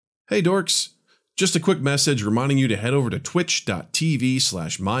Hey dorks, just a quick message reminding you to head over to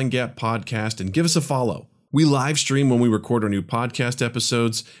twitch.tv/mindgappodcast and give us a follow. We live stream when we record our new podcast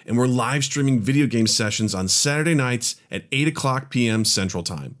episodes, and we're live streaming video game sessions on Saturday nights at 8 o'clock p.m. Central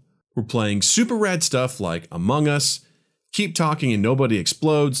Time. We're playing super rad stuff like Among Us, Keep Talking and Nobody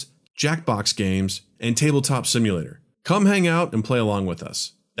Explodes, Jackbox games, and Tabletop Simulator. Come hang out and play along with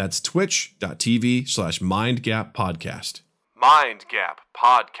us. That's twitch.tv/mindgappodcast. Mind Gap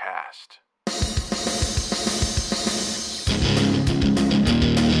Podcast.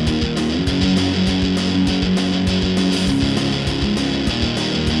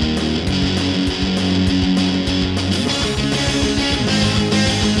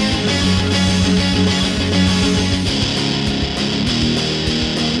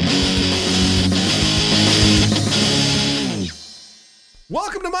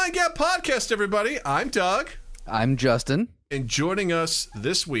 Welcome to Mind Gap Podcast, everybody. I'm Doug. I'm Justin. And joining us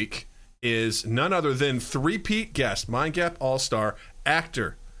this week is none other than three-peat guest, Mind Gap All-Star,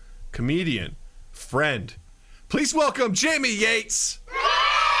 actor, comedian, friend. Please welcome Jamie Yates.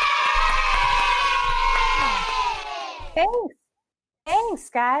 Thanks,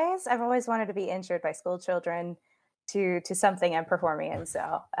 guys. I've always wanted to be injured by school children to something I'm performing in.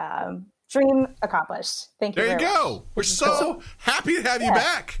 So, dream accomplished. Thank you. There you very go. much. We're so happy to have you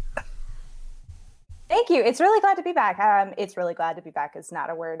back. Thank you. It's really glad to be back. It's really glad to be back is not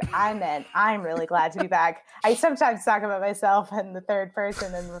a word I meant. I'm really glad to be back. I sometimes talk about myself in the third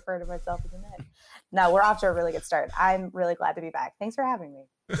person and refer to myself as a man. No, we're off to a really good start. I'm really glad to be back. Thanks for having me.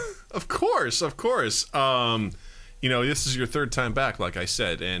 Of course. You know, this is your third time back, like I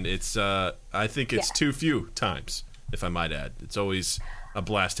said, and it's I think it's too few times, if I might add. It's always a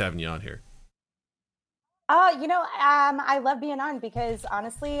blast having you on here. I love being on because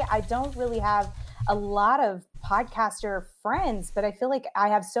honestly, I don't really have a lot of podcaster friends, but I feel like I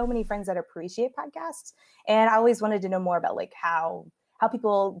have so many friends that appreciate podcasts, and I always wanted to know more about like how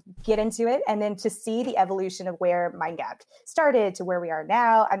people get into it, and then to see the evolution of where Mind Gap started to where we are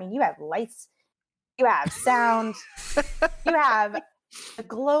now. I mean, you have lights, you have sound, you have a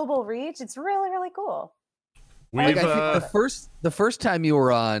global reach. It's really, really cool. I think the first time you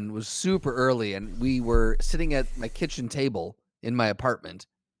were on was super early, and we were sitting at my kitchen table in my apartment.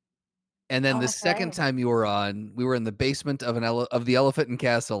 And then the second time you were on, we were in the basement of the Elephant and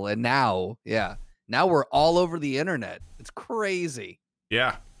Castle, and now we're all over the internet. It's crazy.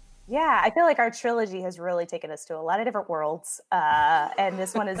 Yeah. Yeah, I feel like our trilogy has really taken us to a lot of different worlds, and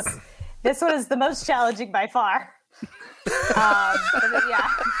this one is the most challenging by far.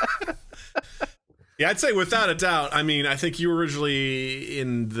 Yeah, I'd say without a doubt. I mean, I think you were originally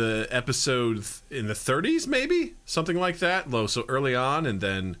in the episode in the 30s, maybe something like that. So early on, and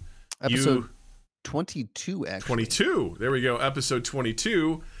then episode 22, actually. 22. There we go. Episode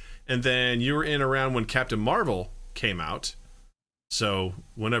 22, and then you were in around when Captain Marvel came out. So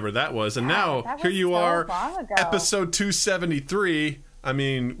whenever that was, and now here you are, episode 273. I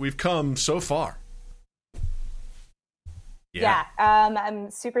mean, we've come so far. Yeah,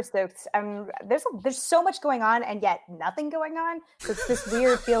 I'm super stoked. There's so much going on and yet nothing going on. So it's this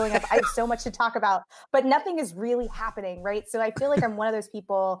weird feeling of I have so much to talk about, but nothing is really happening, right? So I feel like I'm one of those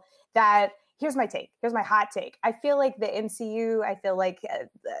people that here's my hot take. I feel like the MCU,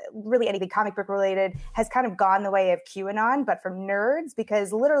 really anything comic book related has kind of gone the way of QAnon, but for nerds,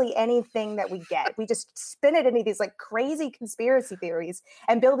 because literally anything that we get, we just spin it into these like crazy conspiracy theories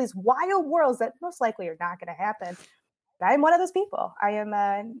and build these wild worlds that most likely are not going to happen. I'm one of those people. I am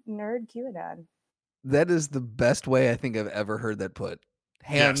a nerd QAnon. That is the best way I think I've ever heard that put.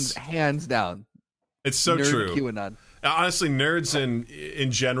 Hands down. It's so nerd true. QAnon. Honestly, nerds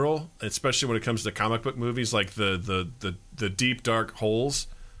in general, especially when it comes to comic book movies, like the deep dark holes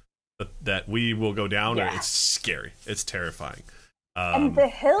that we will go down, it's scary. It's terrifying. And the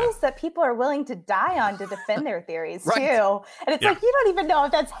hills that people are willing to die on to defend their theories too. And it's like you don't even know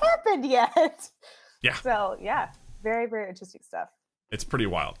if that's happened yet. Yeah. So very, very interesting stuff. It's pretty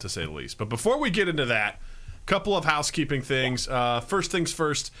wild, to say the least. But before we get into that, a couple of housekeeping things. First things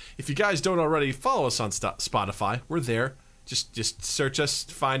first, if you guys don't already, follow us on Spotify. We're there. Just search us,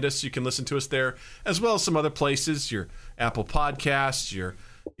 find us. You can listen to us there, as well as some other places, your Apple Podcasts, your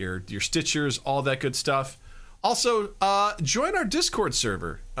Stitchers, all that good stuff. Also, join our Discord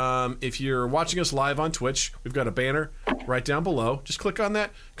server. If you're watching us live on Twitch, we've got a banner right down below. Just click on that.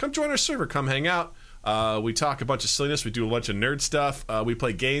 Come join our server. Come hang out. We talk a bunch of silliness. We do a bunch of nerd stuff. We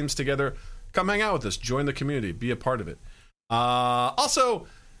play games together. Come hang out with us. Join the community. Be a part of it. Also,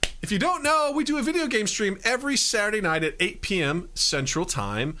 if you don't know, we do a video game stream every Saturday night at 8 p.m. Central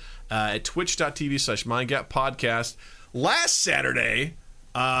Time at twitch.tv/mindgappodcast. Last Saturday,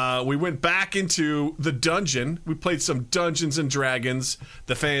 we went back into the dungeon. We played some Dungeons and Dragons,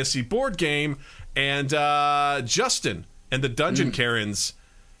 the fantasy board game, and Justin and the Dungeon Karens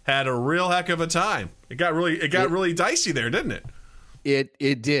had a real heck of a time. It got really dicey there, didn't it?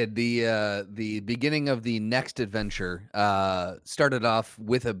 It did. The beginning of the next adventure started off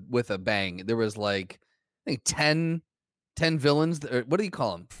with a bang. There was like, I think 10 villains. What do you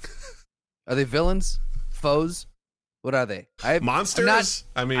call them? Are they villains? Foes? What are they? Monsters?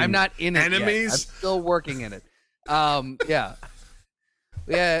 I'm not in it enemies? yet. I'm still working in it. Yeah.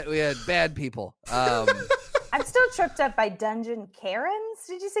 We had bad people. I'm still tripped up by Dungeon Karens.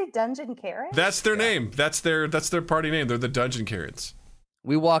 Did you say Dungeon Karens? That's their name. That's their party name. They're the Dungeon Karens.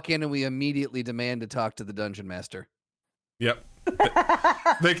 We walk in and we immediately demand to talk to the dungeon master. Yep.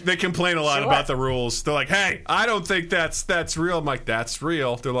 They complain a lot about the rules. They're like, "Hey, I don't think that's real." I'm like, "That's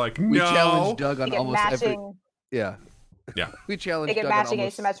real." They're like, "No." We challenge Doug on almost every. Yeah. We challenge. They get Doug matching on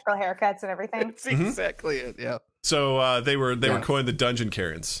almost... asymmetrical haircuts and everything. That's exactly it. Yeah. So they were coined the Dungeon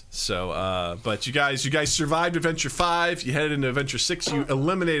Karens. So, but you guys survived Adventure 5. You headed into Adventure 6. You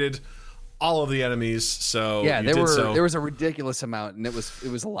eliminated all of the enemies. So yeah, there was a ridiculous amount, and it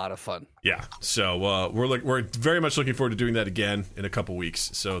was a lot of fun. Yeah. So we're very much looking forward to doing that again in a couple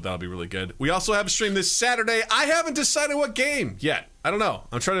weeks. So that'll be really good. We also have a stream this Saturday. I haven't decided what game yet. I don't know.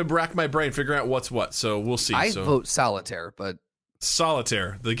 I'm trying to rack my brain, figure out what's what. So we'll see. I vote Solitaire, but.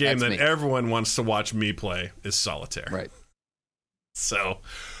 Solitaire, the game that everyone wants to watch me play, is Solitaire. Right. So,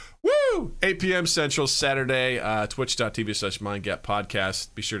 woo! 8 p.m. Central, Saturday, twitch.tv/MindGap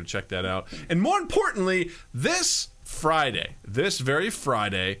Podcast. Be sure to check that out. And more importantly, this very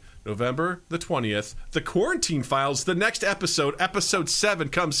Friday, November the 20th, The Quarantine Files, the next episode 7,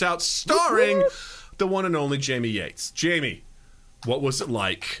 comes out, starring the one and only Jamie Yates. Jamie, what was it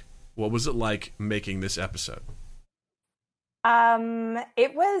like? What was it like making this episode?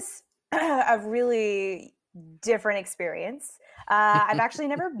 It was a really different experience. I've actually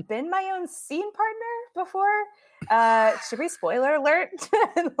never been my own scene partner before. Should we spoiler alert?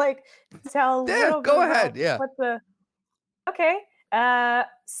 Like tell go ahead. Yeah. Okay.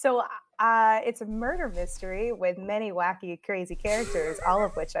 So it's a murder mystery with many wacky, crazy characters, all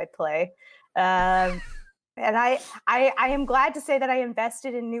of which I play. And I am glad to say that I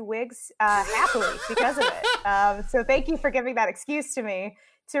invested in new wigs happily because of it. So thank you for giving that excuse to me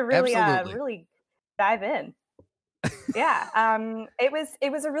to really really dive in. Yeah, it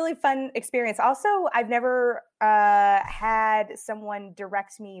was a really fun experience. Also, I've never had someone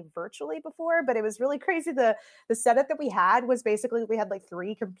direct me virtually before, but it was really crazy. The setup that we had was basically we had like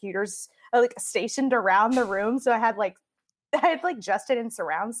 3 computers like stationed around the room. So I had Justin in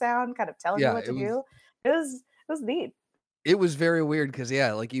surround sound, kind of telling me what to do. It was neat. It was very weird because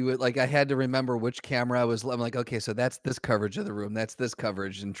I had to remember which camera I was. I'm like, okay, so that's this coverage of the room, that's this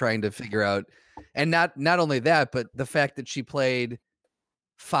coverage, and trying to figure out. And not only that, but the fact that she played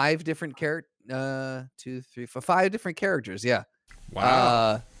 5 different 5 different characters. Yeah,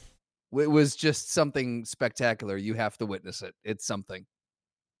 wow. It was just something spectacular. You have to witness it. It's something.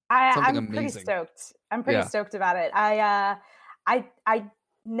 I'm amazing. Pretty stoked. I'm pretty stoked about it. I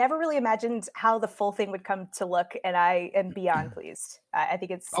never really imagined how the full thing would come to look, and I am beyond pleased. I think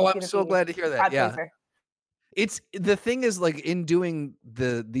it's. Oh, I'm so glad to hear that. Yeah, it's the thing is like in doing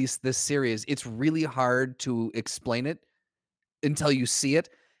this series, it's really hard to explain it until you see it,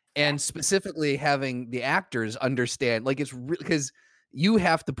 and specifically having the actors understand. Like it's because you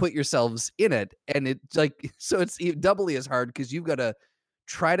have to put yourselves in it, and it's like so it's doubly as hard because you've got to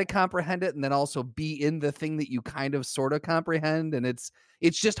try to comprehend it and then also be in the thing that you kind of sort of comprehend, and it's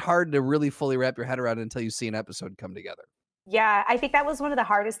just hard to really fully wrap your head around until you see an episode come together. Yeah, I think that was one of the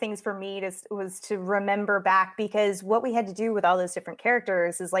hardest things for me was to remember back, because what we had to do with all those different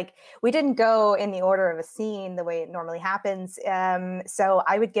characters is like we didn't go in the order of a scene the way it normally happens. So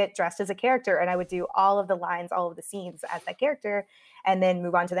I would get dressed as a character and I would do all of the lines, all of the scenes as that character, and then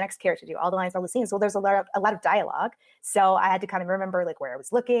move on to the next character, do all the lines, all the scenes. Well, there's a lot of dialogue, so I had to kind of remember like where I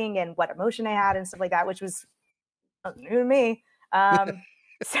was looking and what emotion I had and stuff like that, which was new to me.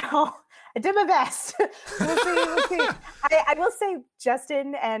 So I did my best. We'll see. I will say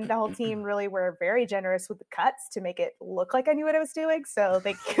Justin and the whole team really were very generous with the cuts to make it look like I knew what I was doing. So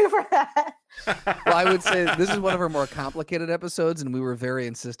thank you for that. Well, I would say this is one of our more complicated episodes, and we were very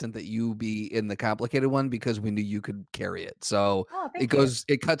insistent that you be in the complicated one because we knew you could carry it. So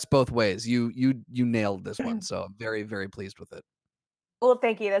it cuts both ways. You nailed this one. So I'm very, very pleased with it. Well,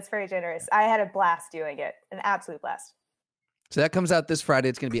 thank you. That's very generous. I had a blast doing it. An absolute blast. So that comes out this Friday.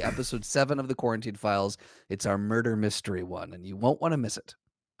 It's going to be episode 7 of The Quarantine Files. It's our murder mystery one, and you won't want to miss it.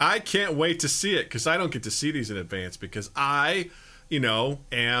 I can't wait to see it because I don't get to see these in advance because I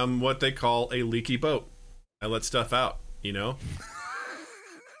am what they call a leaky boat. I let stuff out,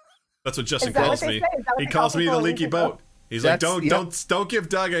 That's what Justin calls me. He calls me the leaky boat. He's like, don't give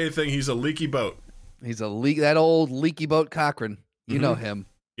Doug anything. He's a leaky boat. He's that old leaky boat Cochran. You know him.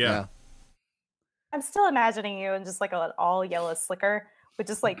 Yeah. I'm still imagining you in just like an all yellow slicker with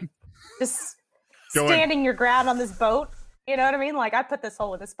just standing your ground on this boat. You know what I mean? Like, I put this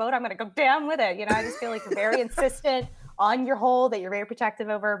hole in this boat. I'm going to go down with it. I just feel like you're very insistent on your hole that you're very protective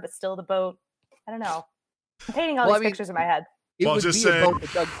over, but still the boat. I don't know. I'm painting all these pictures in my head. Just saying,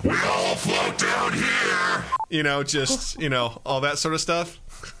 we all float down here. All that sort of stuff.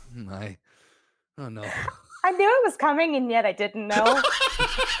 Oh, no. I knew it was coming, and yet I didn't know.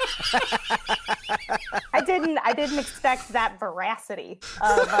 I didn't expect that veracity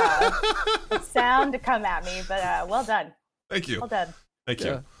of sound to come at me, but well done. Thank you. Well done. Thank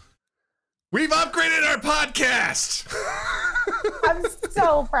you. We've upgraded our podcast. I'm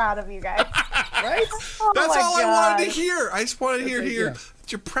so proud of you guys. Right? That's all I wanted to hear. I just wanted to hear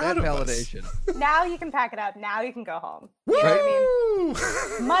that you're proud of validation. us. Now you can pack it up. Now you can go home. Woo! You know what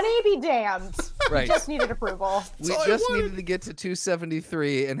I mean? Money be damned. Right. We just needed approval. We just needed to get to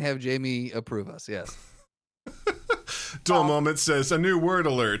 273 and have Jamie approve us. Yes. Dual Moment says, a new word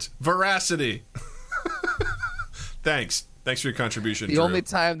alert. Veracity. Thanks for your contribution, The Drew. only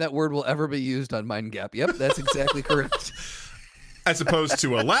time that word will ever be used on Mind Gap. Yep, that's exactly correct. As opposed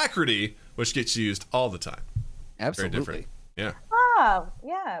to alacrity, which gets used all the time. Absolutely. Very different. Yeah. Oh,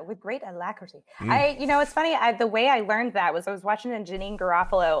 yeah, with great alacrity. It's funny. The way I learned that was I was watching a Janine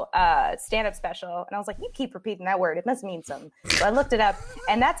Garofalo stand-up special, and I was like, you keep repeating that word. It must mean something. So I looked it up,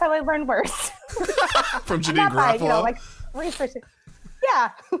 and that's how I learned words. From Janine Garofalo? Researching.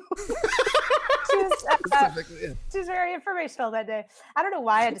 Yeah. She was very informational that day. I don't know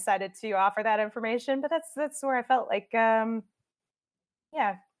why I decided to offer that information, but that's where I felt like, got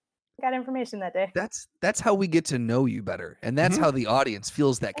information that day. That's how we get to know you better, and that's how the audience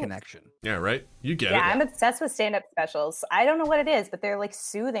feels that connection. Yeah, right. You get it. Yeah, I'm obsessed with stand-up specials. I don't know what it is, but they're like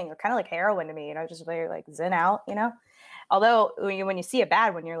soothing. They're kind of like heroin to me. Just really like zen out. Although when you see a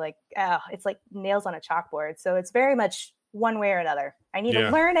bad one, you're like, oh, it's like nails on a chalkboard. So it's very much one way or another. I need to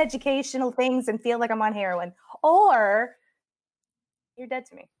learn educational things and feel like I'm on heroin, or you're dead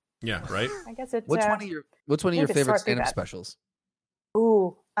to me. Yeah, right. I guess it's. What's one of your favorite stand-up specials?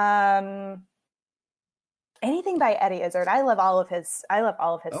 Ooh, anything by Eddie Izzard. I love all of his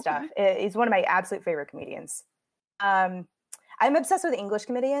stuff. He's one of my absolute favorite comedians. I'm obsessed with English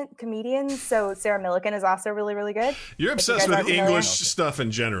comedians. So Sarah Millican is also really, really good. You're obsessed with English stuff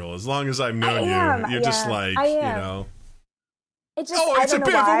in general. As long as I've known you, you're just like, It just, it's a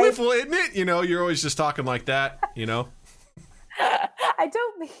bit of a whiffle, isn't it? You're always just talking like that, I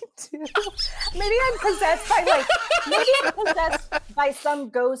don't mean to. Maybe I'm possessed by some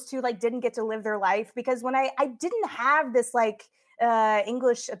ghost who didn't get to live their life, because when I didn't have this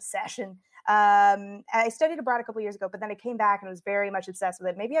English obsession. I studied abroad a couple years ago, but then I came back and was very much obsessed with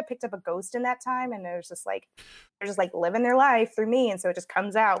it. Maybe I picked up a ghost in that time, and they're just living their life through me, and so it just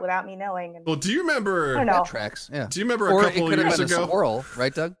comes out without me knowing. And, well, do you remember? I don't know. That tracks. Yeah. Do you remember a couple of years ago? A squirrel,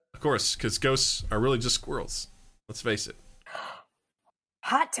 right, Doug? Of course, because ghosts are really just squirrels. Let's face it.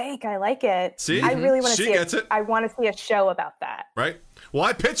 Hot take. I like it. See, I really want to see it. I want to see a show about that. Right. Well,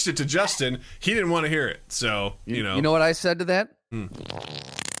 I pitched it to Justin. He didn't want to hear it. So You know what I said to that?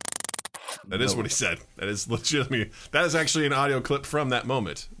 That is what he said. That is legitimately. That is actually an audio clip from that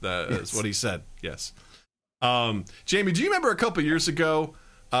moment. That is what he said. Yes. Jamie, do you remember a couple years ago,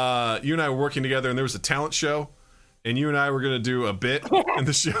 you and I were working together, and there was a talent show, and you and I were going to do a bit in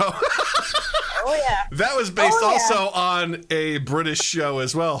the show? Oh yeah. That was based also on a British show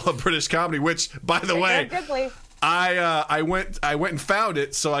as well, a British comedy. Which, by the way, I went and found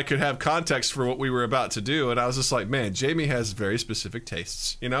it so I could have context for what we were about to do, and I was just like, man, Jamie has very specific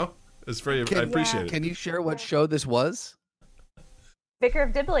tastes. It's very. I appreciate it. Can you share what show this was? Vicar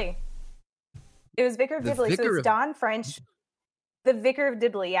of Dibley. It was Vicar of Dibley. So it's Don French, the Vicar of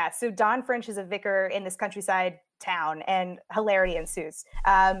Dibley. Yeah. So Don French is a vicar in this countryside town, and hilarity ensues.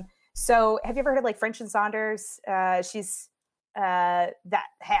 So have you ever heard of French and Saunders? She's that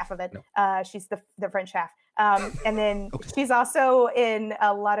half of it. No. She's the French half. And then she's also in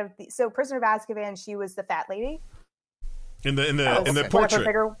a lot of so Prisoner of Azkaban. She was the fat lady in the portrait.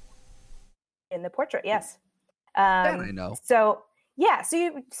 In the portrait, yes. That I know. So yeah,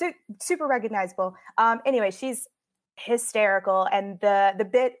 so super recognizable. Anyway, she's hysterical, and the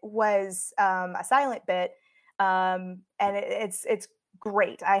bit was a silent bit, and it's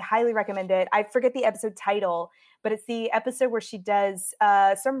great. I highly recommend it. I forget the episode title, but it's the episode where she does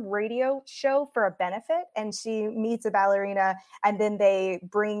some radio show for a benefit, and she meets a ballerina, and then they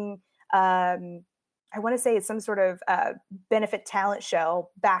bring I want to say it's some sort of benefit talent show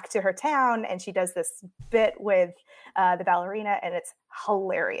back to her town, and she does this bit with the ballerina, and it's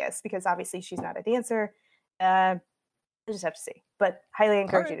hilarious because obviously she's not a dancer. I just have to see, but highly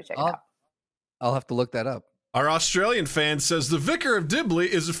encourage you to check it out. I'll have to look that up. Our Australian fan says the Vicar of Dibley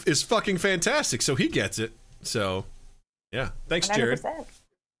is fucking fantastic, so he gets it. So, yeah, thanks, 100%. Jared.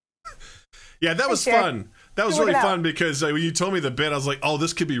 Yeah, that was fun. That was really fun because when you told me the bit, I was like, oh,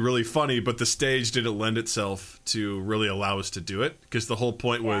 this could be really funny, but the stage didn't lend itself to really allow us to do it because the whole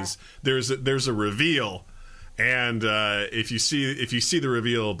point was there's a reveal, and if you see the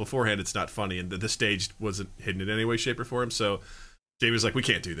reveal beforehand, it's not funny, and the stage wasn't hidden in any way, shape, or form. So Jamie was like, we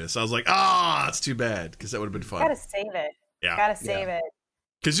can't do this. I was like, that's too bad because that would have been fun. Gotta save it. Yeah, gotta save it.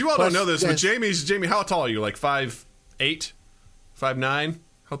 Because you all don't know this, but Jamie, how tall are you? Like 5'8", 5'9"?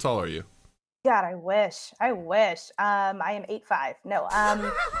 How tall are you? God, I wish. I am 8'5". No,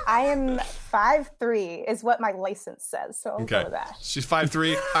 I am 5'3" is what my license says. So I'll go with that. She's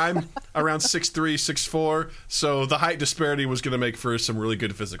 5'3". I'm around 6'3", 6'4". So the height disparity was going to make for some really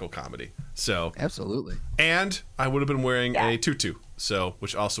good physical comedy. So absolutely. And I would have been wearing a tutu, so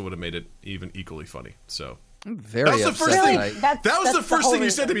which also would have made it even equally funny. So. I'm very that was the first thing. That was the first thing you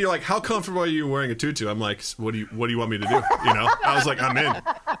said to me. You're like, "How comfortable are you wearing a tutu?" I'm like, "What do you want me to do?" You know, I was like, "I'm in."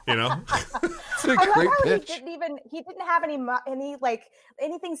 You know, it's a great pitch. He didn't have any like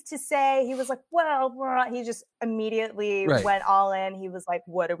anything to say. He was like, "Well," he just immediately went all in. He was like,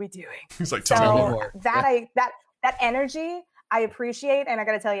 "What are we doing?" He's like, "Tell me more." That energy I appreciate, and I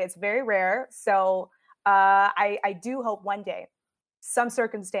got to tell you, it's very rare. So I do hope one day some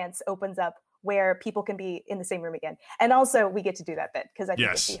circumstance opens up where people can be in the same room again. And also we get to do that bit because I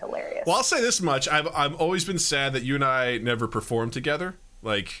think it'd be hilarious. Well, I'll say this much. I've always been sad that you and I never performed together.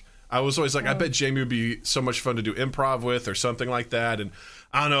 Like, I was always like, I bet Jamie would be so much fun to do improv with or something like that. And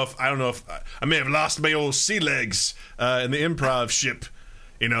I don't know if I may have lost my old sea legs in the improv ship,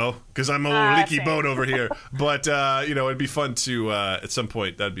 you know, because I'm a little leaky boat over here. But, you know, it'd be fun to, at some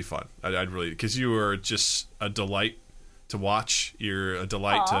point, that'd be fun. I'd really, because you are just a delight to watch. You're a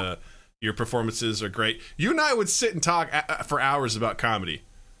delight to... Your performances are great. You and I would sit and talk for hours about comedy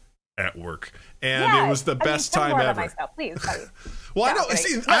at work, and it was the best time ever. Myself, please, well, I know.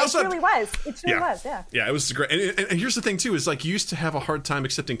 See, it truly was. It truly was. Yeah. Yeah, it was great. And here's the thing too: is like you used to have a hard time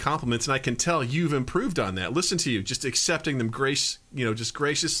accepting compliments, and I can tell you've improved on that. Listen to you, just accepting them just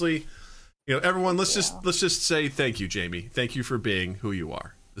graciously. You know, everyone. Let's just say thank you, Jamie. Thank you for being who you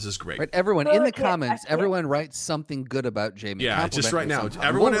are. This is great. Right, everyone in the comments, everyone write something good about Jamie. Yeah, just right now.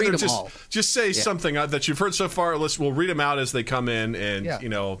 Everyone in there, just say something that you've heard so far. We'll read them out as they come in, and you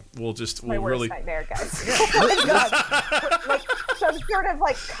know, we'll really nightmare, guys. Oh my God. Like some sort of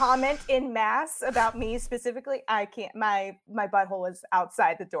like comment in mass about me specifically. I can't. My butthole is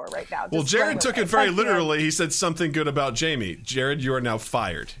outside the door right now. Well, Jared took it very literally. He said something good about Jamie. Jared, you are now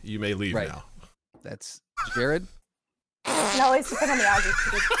fired. You may leave now. That's Jared. No, at least you put on the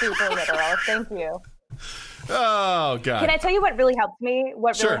Aussie. It's super literal. Thank you. Oh God! Can I tell you what really helped me?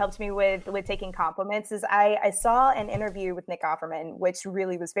 What really helped me with taking compliments is I saw an interview with Nick Offerman, which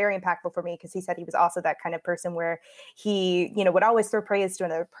really was very impactful for me because he said he was also that kind of person where he, you know, would always throw praise to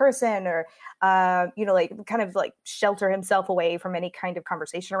another person or, you know, like kind of like shelter himself away from any kind of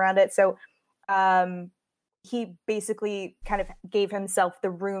conversation around it. So, he basically kind of gave himself the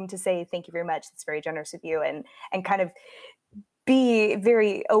room to say, thank you very much. It's very generous of you. And kind of be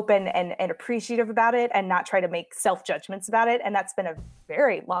very open and appreciative about it and not try to make self-judgments about it. And that's been a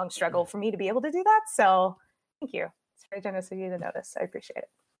very long struggle for me to be able to do that. So thank you. It's very generous of you to notice. I appreciate it.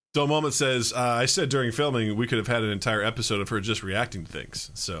 So Moment says, I said during filming, we could have had an entire episode of her just reacting to things.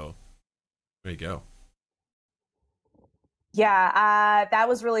 So there you go. Yeah, that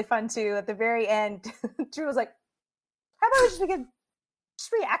was really fun too. At the very end, Drew was like, how about we just make it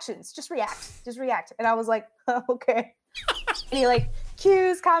just reactions, just react. And I was like, oh, okay. And he like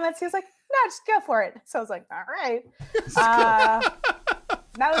cues, comments. He was like, no, just go for it. So I was like, all right.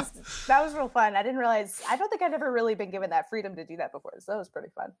 That was real fun. I didn't realize, I don't think I'd ever really been given that freedom to do that before. So that was pretty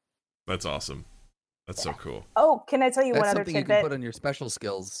fun. That's awesome. That's so cool. Oh, can I tell you one other tidbit? That's something you can put on your special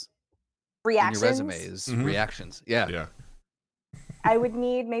skills. Reactions. In your resumes. Mm-hmm. Reactions. Yeah. I would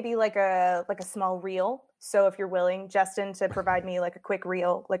need maybe like a small reel. So if you're willing, Justin, to provide me like a quick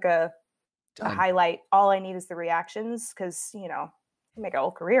reel, like a highlight, all I need is the reactions because, you know, you make a whole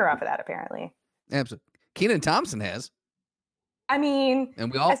career off of that apparently. Absolutely. Kenan Thompson has. I mean,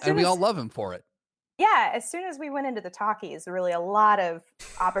 and we all love him for it. Yeah, as soon as we went into the talkies, really a lot of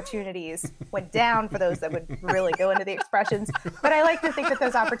opportunities went down for those that would really go into the expressions. But I like to think that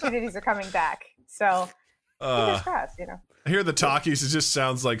those opportunities are coming back. So fingers crossed, I hear the talkies. It just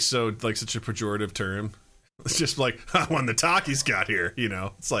sounds like such a pejorative term. It's just like when the talkies got here,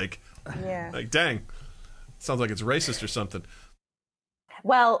 It's like, dang, sounds like it's racist or something.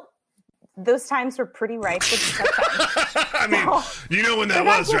 Well, those times were pretty ripe. I mean, you know when that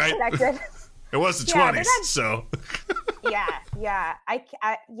was, right? It was the 20s, so. Yeah. Yep.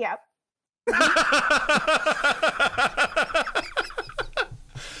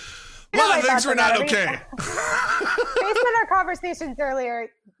 A lot of things were not okay. Based on our conversations earlier,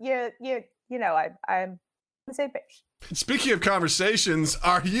 I'm on the same page. Speaking of conversations,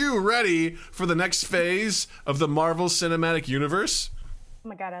 are you ready for the next phase of the Marvel Cinematic Universe? Oh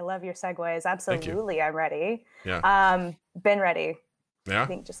my God, I love your segues. Absolutely, I'm ready. Yeah. Been ready. Yeah. I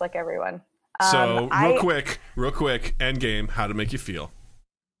think just like everyone. So real quick, Endgame, how to make you feel?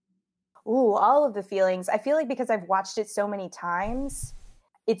 Ooh, all of the feelings. I feel like because I've watched it so many times,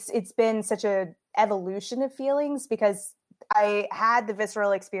 it's been such a evolution of feelings because I had the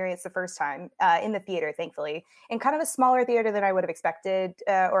visceral experience the first time in the theater, thankfully, in kind of a smaller theater than I would have expected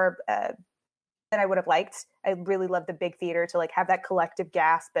or than I would have liked. I really love the big theater to like have that collective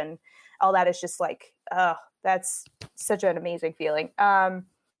gasp and all that is just like, oh, that's such an amazing feeling.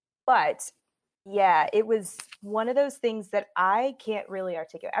 But yeah, it was one of those things that I can't really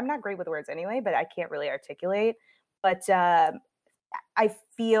articulate. I'm not great with words anyway, but I can't really articulate. But I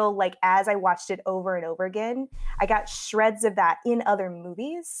feel like as I watched it over and over again, I got shreds of that in other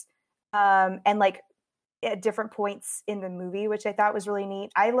movies and like at different points in the movie, which I thought was really neat.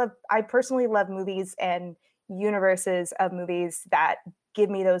 I personally love movies and universes of movies that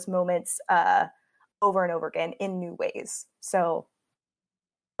give me those moments over and over again in new ways. So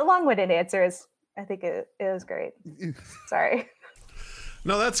the long-winded answer is I think it was great. Sorry.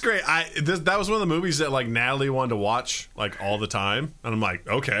 No, that's great. That was one of the movies that like Natalie wanted to watch like all the time, and I'm like,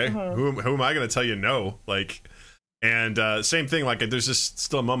 okay, who am I going to tell you no? Like, and same thing. Like, there's just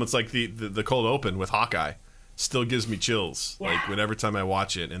still moments like the cold open with Hawkeye still gives me chills. Yeah. Like whenever time I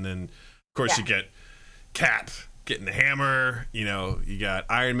watch it, and then of course you get Cap getting the hammer. You got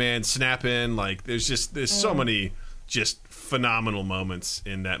Iron Man snapping. Like, there's so many just phenomenal moments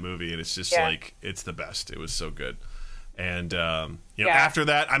in that movie, and it's just like it's the best. It was so good. And after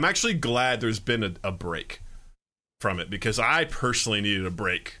that, I'm actually glad there's been a break from it because I personally needed a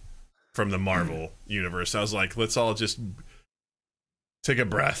break from the Marvel universe. I was like, let's all just take a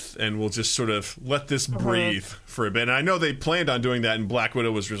breath and we'll just sort of let this breathe for a bit. And I know they planned on doing that, and Black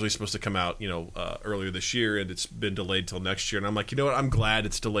Widow was originally supposed to come out, earlier this year, and it's been delayed till next year. And I'm like, you know what? I'm glad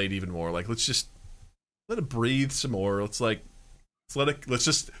it's delayed even more. Like, let's just let it breathe some more. Let's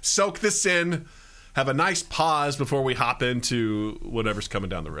just soak this in. Have a nice pause before we hop into whatever's coming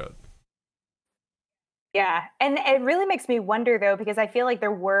down the road. Yeah. And it really makes me wonder, though, because I feel like there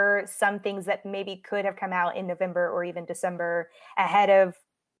were some things that maybe could have come out in November or even December ahead of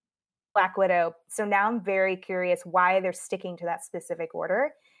Black Widow. So now I'm very curious why they're sticking to that specific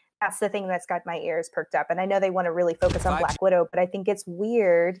order. That's the thing that's got my ears perked up. And I know they want to really focus on Black Widow, but I think it's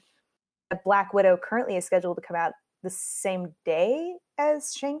weird that Black Widow currently is scheduled to come out the same day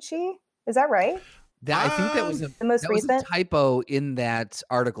as Shang-Chi. Is that right? I think that was the most recent typo in that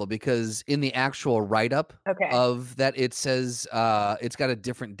article, because in the actual write-up of that, it says it's got a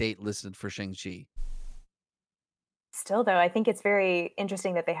different date listed for Shang-Chi. Still, though, I think it's very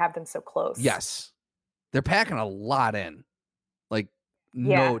interesting that they have them so close. Yes. They're packing a lot in. Like,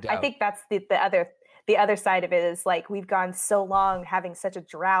 no doubt. I think that's the other side of it is like we've gone so long having such a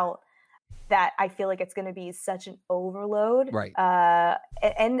drought that I feel like it's going to be such an overload, right?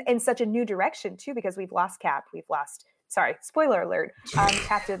 And such a new direction too, because we've lost Cap, spoiler alert,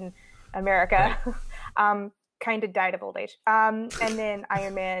 Captain America, kind of died of old age, and then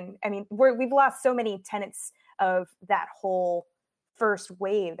Iron Man. I mean, we've lost so many tenets of that whole first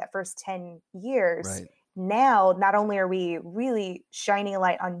wave, that first 10 years. Right. Now, not only are we really shining a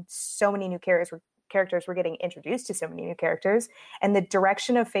light on so many new characters, we're getting introduced to so many new characters, and the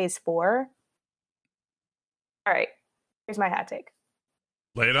direction of Phase 4. All right, here's my hot take.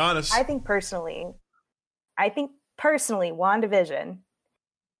 Lay it on us. I think personally, WandaVision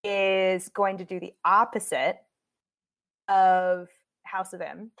is going to do the opposite of House of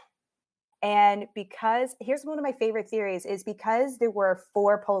M. And because here's one of my favorite theories is because there were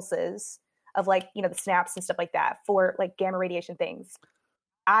 4 pulses of the snaps and stuff like that, 4 gamma radiation things.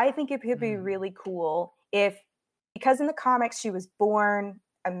 I think it could be really cool if, because in the comics she was born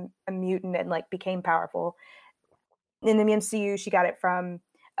a mutant and became powerful. In the MCU, she got it from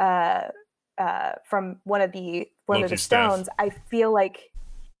from one of the Loki's stones. staff. I feel like,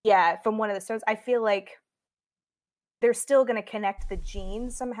 from one of the stones, I feel like they're still going to connect the gene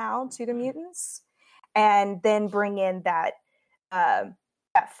somehow to the mutants, and then bring in that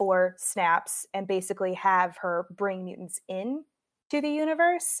 4 snaps and basically have her bring mutants in to the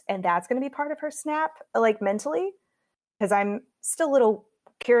universe, and that's going to be part of her snap, like mentally, because I'm still a little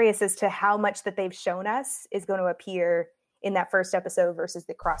curious as to how much that they've shown us is going to appear in that first episode versus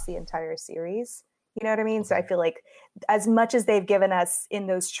across the entire series. You know what I mean? So I feel like as much as they've given us in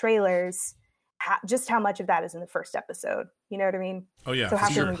those trailers, just how much of that is in the first episode. You know what I mean? Oh yeah. So how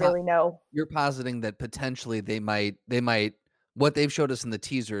can we really know? You're positing that potentially they might what they've showed us in the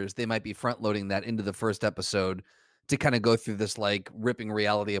teasers, they might be front loading that into the first episode to kind of go through this like ripping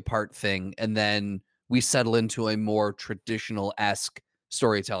reality apart thing, and then we settle into a more traditional-esque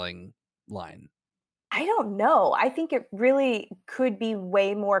storytelling line. I don't know. I think it really could be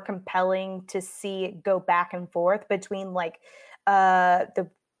way more compelling to see it go back and forth between like the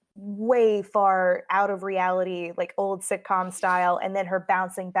way far out of reality, like old sitcom style, and then her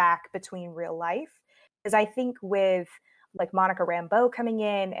bouncing back between real life. Because I think with like Monica Rambeau coming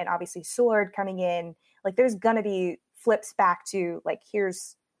in and obviously Sword coming in, like there's gonna be flips back to like,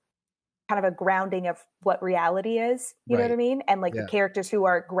 here's kind of a grounding of what reality is, you know what I mean? And like the characters who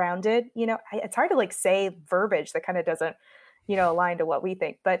are grounded, you know, it's hard to like say verbiage that kind of doesn't, you know, align to what we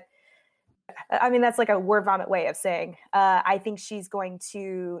think. But I mean, that's like a word vomit way of saying, I think she's going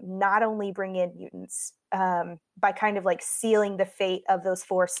to not only bring in mutants by kind of like sealing the fate of those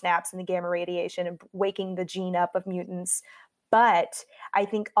 4 snaps and the gamma radiation and waking the gene up of mutants, but I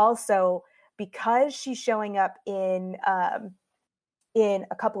think also because she's showing up in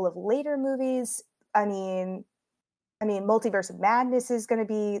a couple of later movies, I mean, Multiverse of Madness is going to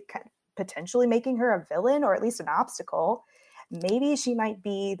be potentially making her a villain or at least an obstacle. Maybe she might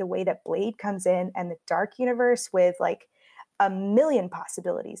be the way that Blade comes in and the Dark Universe with like a million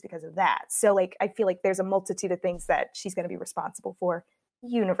possibilities because of that. So like, I feel like there's a multitude of things that she's going to be responsible for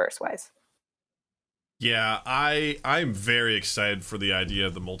universe-wise. Yeah, I'm very excited for the idea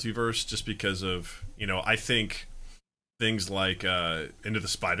of the multiverse just because of, you know, I think things like Into the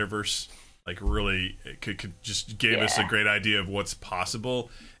Spider-Verse like really could just gave us a great idea of what's possible,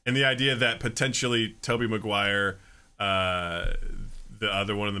 and the idea that potentially Tobey Maguire, the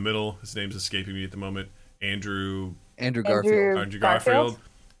other one in the middle, his name's escaping me at the moment, Andrew Garfield,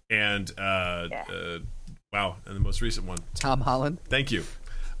 and wow, and the most recent one, Tom Holland. Thank you.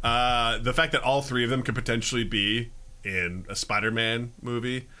 The fact that all 3 of them could potentially be in a Spider-Man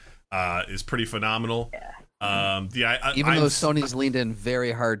movie is pretty phenomenal. Even though Sony's leaned in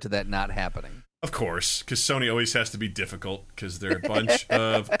very hard to that not happening. Of course, because Sony always has to be difficult because they're a bunch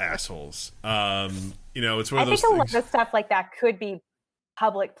of assholes. You know, it's one of those things. I think a lot of stuff like that could be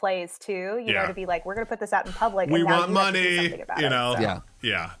public plays too. You know, to be like, we're going to put this out in public. We want money. You know, so.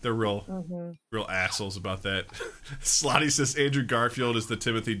 Yeah, they're real assholes about that. Slotty says Andrew Garfield is the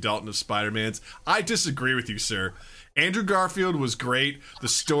Timothy Dalton of Spider-Man's. I disagree with you, sir. Andrew Garfield was great. The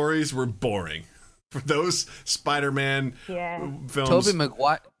stories were boring. For those Spider-Man films.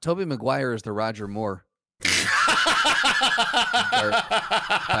 Tobey Maguire is the Roger Moore. Spider-Man.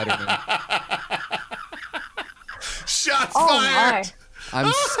 Shots fired!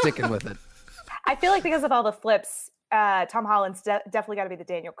 I'm sticking with it. I feel like because of all the flips, Tom Holland's definitely got to be the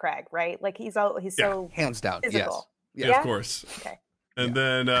Daniel Craig, right? Like he's so hands down physical. Yes. Yeah, of course. Okay. And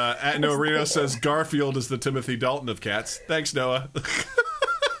then at Noah Reno says Garfield is the Timothy Dalton of cats. Thanks, Noah.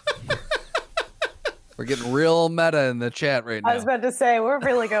 We're getting real meta in the chat right now. I was about to say, we're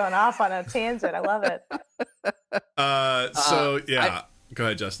really going off on a tangent. I love it. Go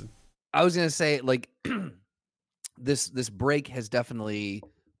ahead, Justin. I was going to say, like, this break has definitely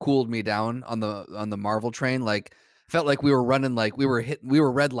cooled me down on the Marvel train. Like, felt like we were running, like we were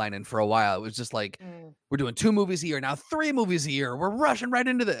redlining for a while. It was just like, we're doing 2 movies a year, now 3 movies a year. We're rushing right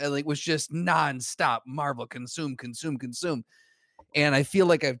into it was just nonstop Marvel consume. And I feel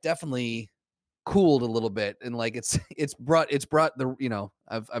like I've definitely cooled a little bit, and like it's brought the, you know,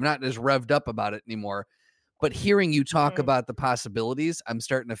 I'm not as revved up about it anymore, but hearing you talk about the possibilities, I'm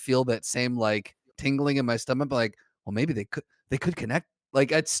starting to feel that same like tingling in my stomach, like, well, maybe they could connect.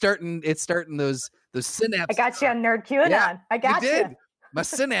 Like it's starting those synapses. I got you on Nerd QAnon. Yeah, I got you. My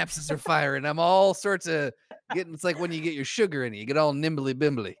synapses are firing. I'm all sorts of getting. It's like when you get your sugar in it, you get all nimbly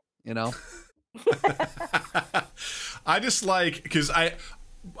bimbly, you know. I just like, because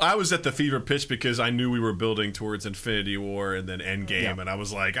I was at the fever pitch because I knew we were building towards Infinity War and then Endgame, and I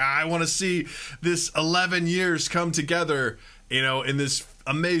was like, I want to see this 11 years come together, you know, in this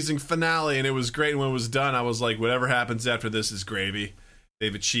amazing finale, and it was great. And when it was done, I was like, whatever happens after this is gravy.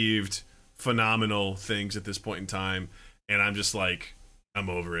 They've achieved phenomenal things at this point in time, and I'm just like, I'm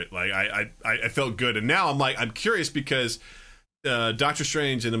over it. Like I felt good, and now I'm curious because Doctor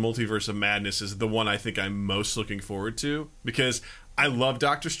Strange in the Multiverse of Madness is the one I think I'm most looking forward to, because I love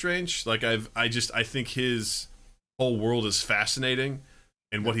Doctor Strange. Like I think his whole world is fascinating,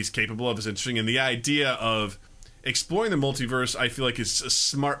 and what he's capable of is interesting, and the idea of exploring the multiverse, I feel like, is a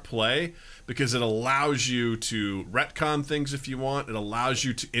smart play, because it allows you to retcon things if you want. It allows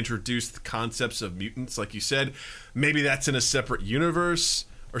you to introduce the concepts of mutants, like you said. Maybe that's in a separate universe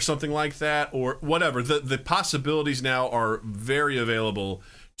or something like that, or whatever. The possibilities now are very available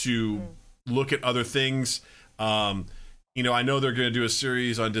to look at other things. You know, I know they're going to do a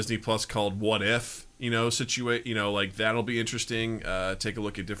series on Disney Plus called What If, like that'll be interesting. Take a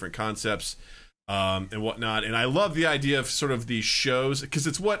look at different concepts and whatnot. And I love the idea of sort of these shows, because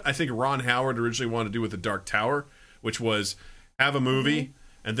it's what I think Ron Howard originally wanted to do with The Dark Tower, which was have a movie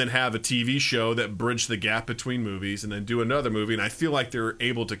and then have a TV show that bridged the gap between movies, and then do another movie. And I feel like they're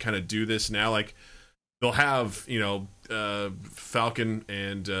able to kind of do this now. Like they'll have, Falcon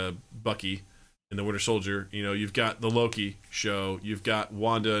and Bucky and the Winter Soldier. You know, you've got the Loki show, you've got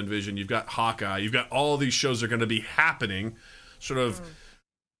Wanda and Vision, you've got Hawkeye, you've got all these shows that are going to be happening, sort of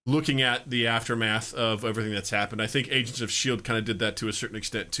looking at the aftermath of everything that's happened. I think Agents of S.H.I.E.L.D. kind of did that to a certain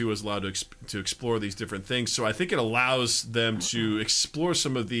extent too, was allowed to explore these different things. So I think it allows them to explore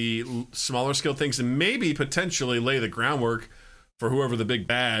some of the smaller scale things, and maybe potentially lay the groundwork for whoever the big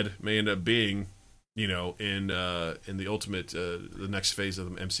bad may end up being, in the ultimate, the next phase of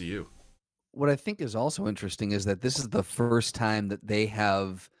the MCU. What I think is also interesting is that this is the first time that they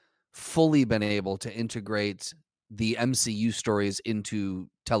have fully been able to integrate the MCU stories into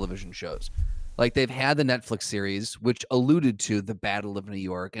television shows. Like they've had the Netflix series, which alluded to the Battle of New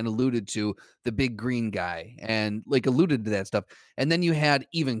York and alluded to the big green guy and like alluded to that stuff. And then you had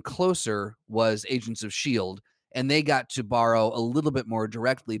even closer was Agents of S.H.I.E.L.D. and they got to borrow a little bit more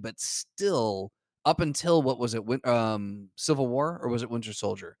directly, but still up until what was it? Civil War, or was it Winter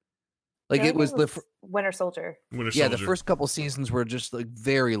Soldier? Like it was Winter Soldier. Yeah, the first couple seasons were just like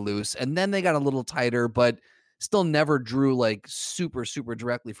very loose, and then they got a little tighter, but still never drew like super, super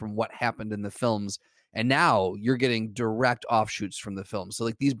directly from what happened in the films. And now you're getting direct offshoots from the film. So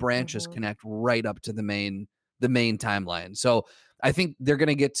like these branches connect right up to the main timeline. So I think they're going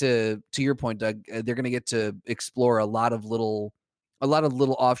to get to your point, Doug, they're going to get to explore a lot of little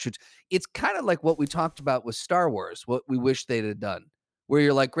offshoots. It's kind of like what we talked about with Star Wars, what we wish they'd have done, where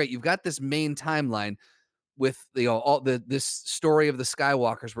you're like, great, you've got this main timeline with this story of the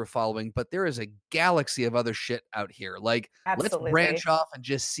Skywalkers we're following, but there is a galaxy of other shit out here. Like, let's branch off and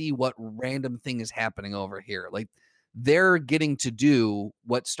just see what random thing is happening over here. Like, they're getting to do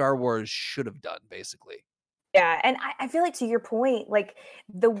what Star Wars should have done, basically. Yeah, and I feel like, to your point, like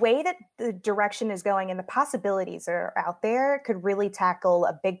the way that the direction is going and the possibilities are out there could really tackle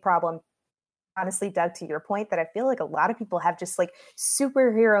a big problem. Honestly, Doug, to your point, that I feel like a lot of people have just like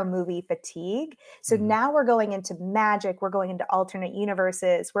superhero movie fatigue. So now we're going into magic, we're going into alternate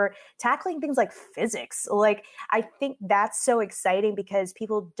universes, we're tackling things like physics. Like, I think that's so exciting because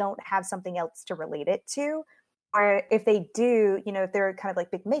people don't have something else to relate it to. Or if they do, if they're kind of like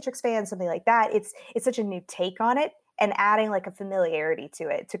big Matrix fans, something like that, it's such a new take on it, and adding like a familiarity to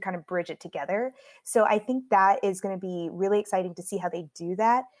it to kind of bridge it together. So I think that is going to be really exciting to see how they do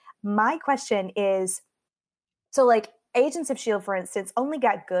that. My question is, so like Agents of S.H.I.E.L.D., for instance, only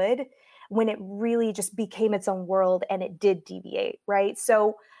got good when it really just became its own world and it did deviate, right?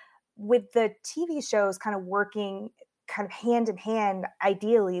 So with the TV shows kind of working kind of hand in hand,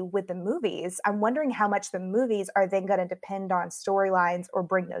 ideally, with the movies, I'm wondering how much the movies are then going to depend on storylines or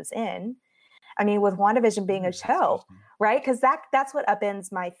bring those in. I mean, with WandaVision being a show, right? Because that's what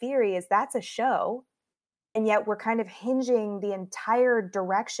upends my theory, is that's a show. And yet we're kind of hinging the entire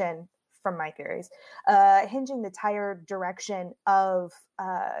direction, from my theories, hinging the entire direction of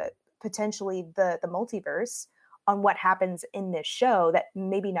potentially the multiverse on what happens in this show that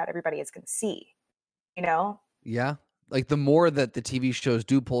maybe not everybody is going to see, Yeah. Like the more that the TV shows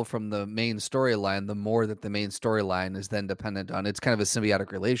do pull from the main storyline, the more that the main storyline is then dependent on. It's kind of a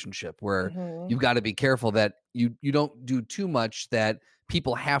symbiotic relationship where you've got to be careful that you don't do too much that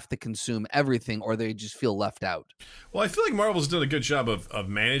people have to consume everything or they just feel left out. Well, I feel like Marvel's done a good job of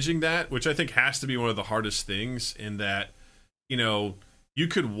managing that, which I think has to be one of the hardest things, in that, you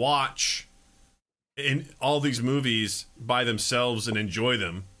could watch in all these movies by themselves and enjoy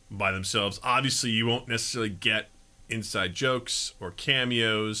them by themselves. Obviously, you won't necessarily get inside jokes or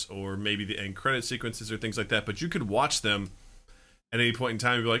cameos or maybe the end credit sequences or things like that, but you could watch them at any point in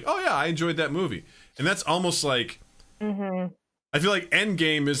time and be like, oh yeah, I enjoyed that movie. And that's almost like I feel like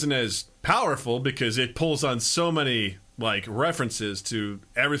Endgame isn't as powerful because it pulls on so many like references to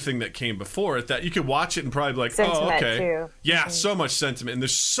everything that came before it that you could watch it and probably be like, Sentiment, oh, okay. too. Yeah, so much sentiment. And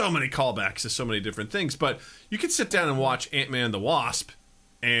there's so many callbacks to so many different things. But you could sit down and watch Ant-Man and the Wasp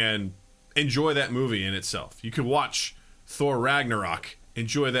and enjoy that movie in itself. You could watch Thor Ragnarok,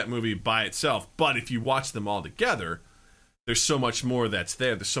 enjoy that movie by itself. But if you watch them all together, there's so much more that's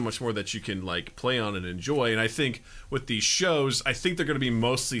there. There's so much more that you can like play on and enjoy. And I think with these shows, I think they're going to be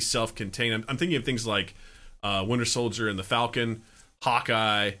mostly self-contained. I'm thinking of things like Winter Soldier and the Falcon,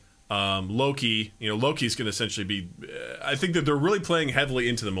 Hawkeye, Loki. You know, Loki's going to essentially be. I think that they're really playing heavily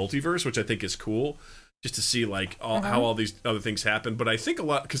into the multiverse, which I think is cool, just to see like how all these other things happen. But I think a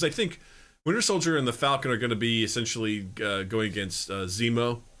lot because I think Winter Soldier and the Falcon are going to be essentially going against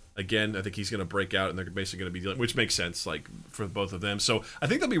Zemo. Again, I think he's going to break out, and they're basically going to be dealing, which makes sense, like for both of them. So I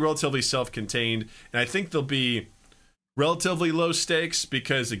think they'll be relatively self-contained, and I think they'll be relatively low stakes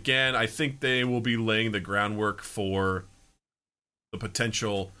because, again, I think they will be laying the groundwork for the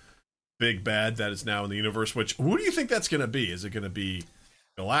potential big bad that is now in the universe. Which, who do you think that's going to be? Is it going to be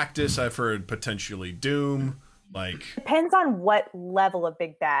Galactus? I've heard potentially Doom. Like depends on what level of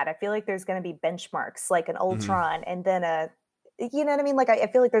big bad. I feel like there's going to be benchmarks, like an Ultron, and then a. You know what I mean? Like, I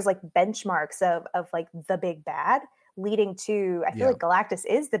feel like there's like benchmarks of like the big bad leading to, I feel like Galactus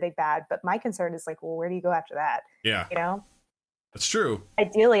is the big bad, but my concern is like, well, where do you go after that? Yeah. You know? That's true.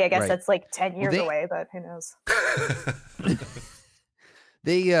 Ideally, I guess that's like 10 years away, but who knows?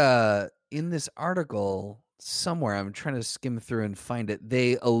 They, in this article somewhere, I'm trying to skim through and find it,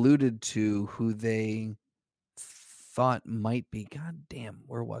 they alluded to who they thought might be, God damn,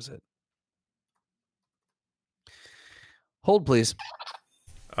 where was it? Hold, please.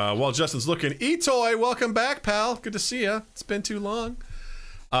 While Justin's looking, Etoy, welcome back, pal. Good to see you. It's been too long.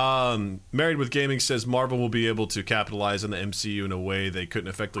 Married with Gaming says Marvel will be able to capitalize on the MCU in a way they couldn't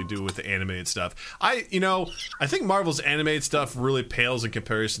effectively do with the animated stuff. I think Marvel's animated stuff really pales in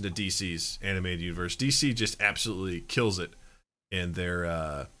comparison to DC's animated universe. DC just absolutely kills it in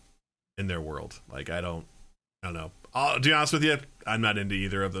their world. Like I don't know. To be honest with you, I'm not into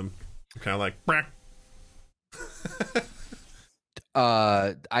either of them. I'm kind of like. Brah.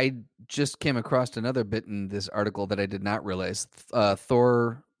 I just came across another bit in this article that I did not realize.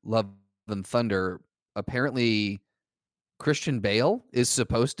 Thor: Love and Thunder. Apparently, Christian Bale is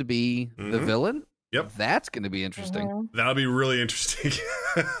supposed to be the villain. Yep, that's going to be interesting. That'll be really interesting.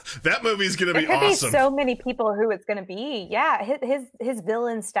 That movie's going to be awesome. There could be so many people who it's going to be. Yeah, his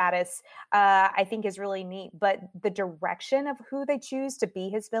villain status, I think, is really neat. But the direction of who they choose to be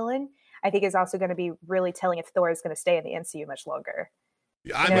his villain, I think, is also going to be really telling if Thor is going to stay in the MCU much longer.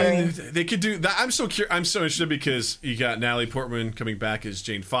 I mean, they could do that. I'm so interested because you got Natalie Portman coming back as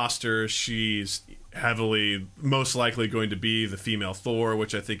Jane Foster. She's heavily, most likely, going to be the female Thor,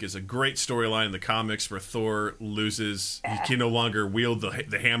 which I think is a great storyline in the comics where Thor loses. He can no longer wield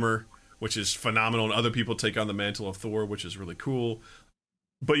the hammer, which is phenomenal, and other people take on the mantle of Thor, which is really cool.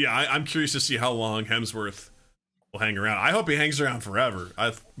 But yeah, I'm curious to see how long Hemsworth will hang around. I hope he hangs around forever.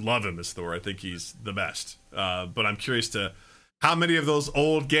 I love him as Thor. I think he's the best. But I'm curious to how many of those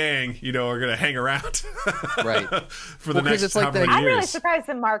old gang, are going to hang around right for the next however many years. I'm really surprised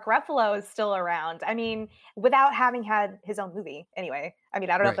that Mark Ruffalo is still around. I mean, without having had his own movie anyway. I mean,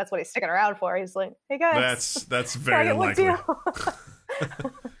 I don't know if that's what he's sticking around for. He's like, hey guys. That's very unlikely. Well,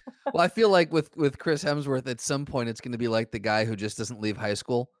 I feel like with Chris Hemsworth, at some point, it's going to be like the guy who just doesn't leave high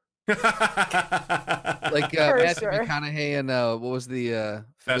school. Like Matthew McConaughey and what was the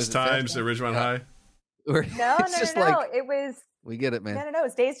Fast Times at Ridgemont High? No. Like, it was. We get it, man. No. It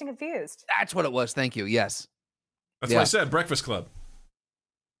was Dazed and Confused. That's what it was. Thank you. Yes. That's what I said. Breakfast Club.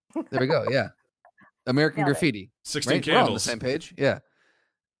 There we go. Yeah. American Graffiti. 16 Candles. We're on the same page. Yeah.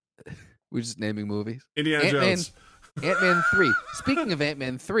 We're just naming movies. Indiana Jones. Ant-Man 3. Speaking of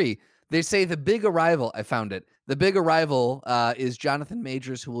Ant-Man 3, they say the big arrival. I found it. The big arrival is Jonathan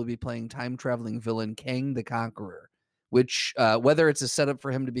Majors, who will be playing time-traveling villain Kang the Conqueror, which, whether it's a setup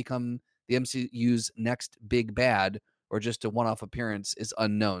for him to become the MCU's next big bad or just a one-off appearance is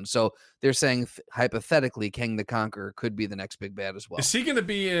unknown. So they're saying, hypothetically, Kang the Conqueror could be the next big bad as well. Is he going to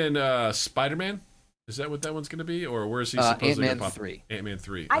be in Spider-Man? Is that what that one's going to be? Or where is he supposed to pop? Ant-Man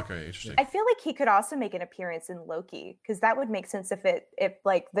 3. Okay, interesting. I feel like he could also make an appearance in Loki, because that would make sense if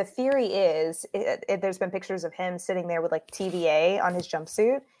like, the theory is, there's been pictures of him sitting there with, like, TVA on his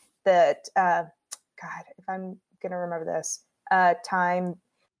jumpsuit, that, God, if I'm going to remember this, Time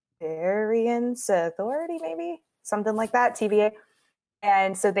Variance Authority, maybe? Something like that, TVA.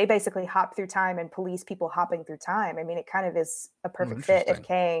 And so they basically hop through time and police people hopping through time. I mean, it kind of is a perfect fit if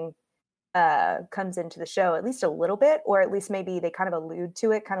Kang comes into the show at least a little bit, or at least maybe they kind of allude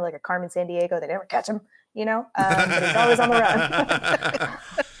to it, kind of like a Carmen Sandiego. They never catch him, but he's always on the run.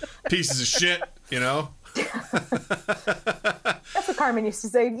 Pieces of shit, That's what Carmen used to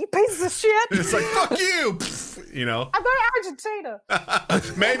say. You pieces of shit. It's like, fuck you. I'm going to Argentina.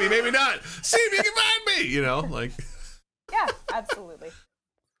 maybe not. See if you can find me. Yeah, absolutely.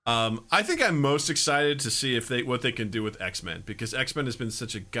 I think I'm most excited to see what they can do with X-Men, because X-Men has been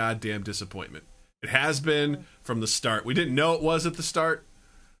such a goddamn disappointment. It has been from the start. We didn't know it was at the start,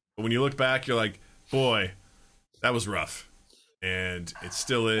 but when you look back, you're like, boy, that was rough. And it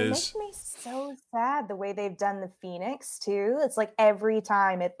still is. It makes me so sad the way they've done the Phoenix too. It's like every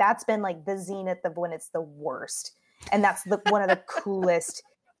time that's been like the zenith of when it's the worst. And that's one of the coolest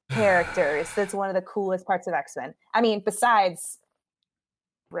characters. That's one of the coolest parts of X-Men. I mean, besides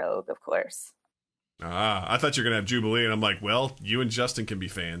Rogue, of course. I thought you were gonna have Jubilee, and I'm like, well, you and Justin can be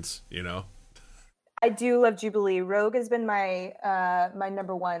fans, I do love Jubilee. Rogue has been my my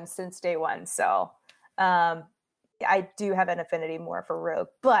number one since day one. So I do have an affinity more for Rogue,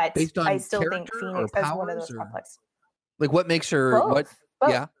 but I still think Phoenix is one of those complex. Like, what makes her? Both.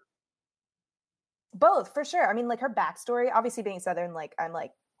 Yeah, both for sure. I mean, like her backstory, obviously being Southern, like I'm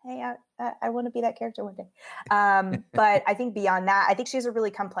like, hey, I want to be that character one day. But I think beyond that, I think she has a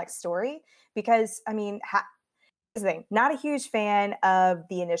really complex story because, I mean, here's the thing, not a huge fan of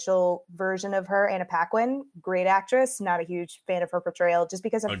the initial version of her, Anna Paquin, great actress, not a huge fan of her portrayal just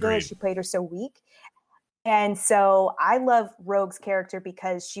because I feel like she played her so weak. And so I love Rogue's character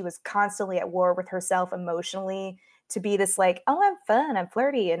because she was constantly at war with herself emotionally, to be this like, oh, I'm fun, I'm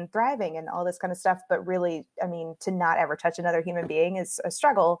flirty and thriving and all this kind of stuff. But really, I mean, to not ever touch another human being is a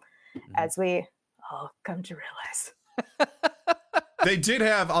struggle, as we all come to realize. They did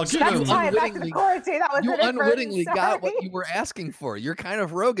have, I'll give them. You unwittingly got what you were asking for. You're kind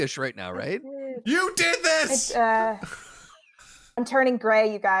of roguish right now, right? You did this! I'm turning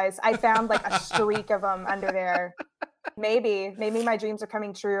gray, you guys. I found like a streak of them under there. Maybe my dreams are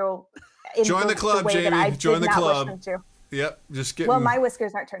coming true. Join the club, Jamie. Join the club. Yep, just get. Well, my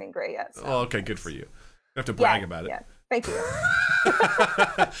whiskers aren't turning gray yet. So. Oh, okay, good for you. You have to brag about it. Yeah, thank you.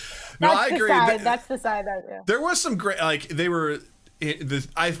 No, I agree. That's the side that. Yeah. There was some great, like they were.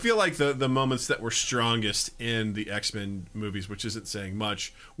 I feel like the moments that were strongest in the X-Men movies, which isn't saying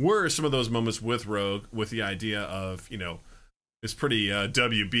much, were some of those moments with Rogue, with the idea of it's pretty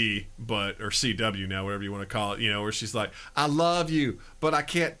WB, or CW now, whatever you want to call it, where she's like, I love you, but I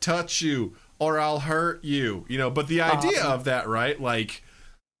can't touch you or I'll hurt you, but the idea of that, right? Like,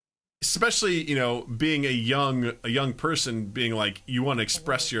 especially, being a young person being like, you want to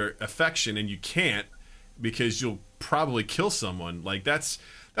express your affection and you can't because you'll probably kill someone. Like it's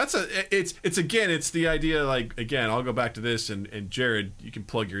the idea, like, again, I'll go back to this and Jared, you can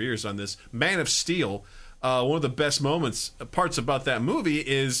plug your ears on this. Man of Steel. One of the best parts about that movie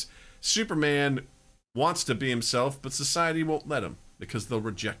is Superman wants to be himself, but society won't let him because they'll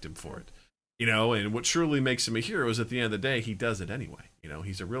reject him for it. And what truly makes him a hero is at the end of the day, he does it anyway.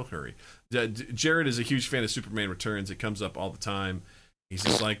 He's a real hurry. Jared is a huge fan of Superman Returns. It comes up all the time. He's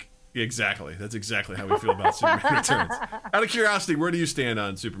just like, exactly. That's exactly how we feel about Superman Returns. Out of curiosity, where do you stand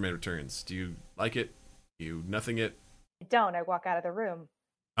on Superman Returns? Do you like it? Nothing it? I don't. I walk out of the room.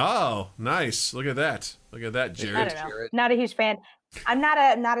 Oh, nice. Look at that, Jared. I don't know. Not a huge fan. I'm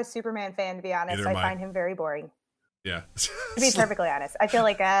not a Superman fan, to be honest. I find him very boring. Yeah. To be perfectly honest. I feel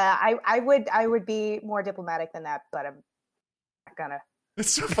like I would be more diplomatic than that, but I'm not gonna.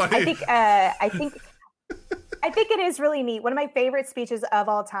 It's so funny. I think it is really neat. One of my favorite speeches of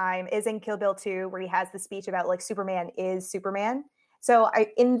all time is in Kill Bill 2, where he has the speech about like Superman is Superman. So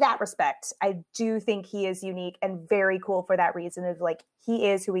in that respect, I do think he is unique and very cool for that reason of like, he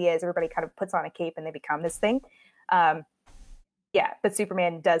is who he is. Everybody kind of puts on a cape and they become this thing. Yeah, but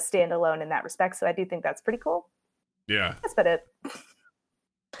Superman does stand alone in that respect. So I do think that's pretty cool. Yeah. That's about it.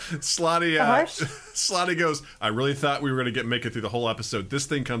 Slotty goes, I really thought we were going to make it through the whole episode. This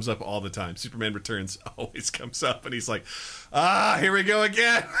thing comes up all the time. Superman Returns always comes up. And he's like, here we go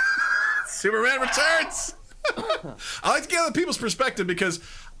again. Superman Returns. I like to get other people's perspective because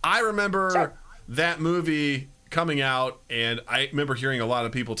I remember that movie coming out and I remember hearing a lot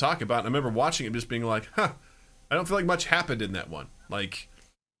of people talk about it. And I remember watching it just being like, I don't feel like much happened in that one. Like,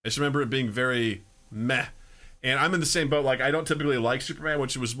 I just remember it being very meh. And I'm in the same boat. Like, I don't typically like Superman,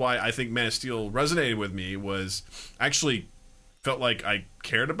 which was why I think Man of Steel resonated with me, was I actually felt like I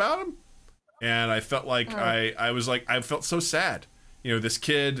cared about him. And I felt like I felt so sad. This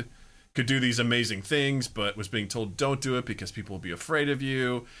kid could do these amazing things, but was being told don't do it because people will be afraid of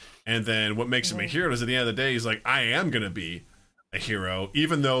you. And then what makes him a hero is at the end of the day, he's like, I am going to be a hero,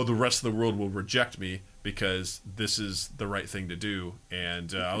 even though the rest of the world will reject me because this is the right thing to do.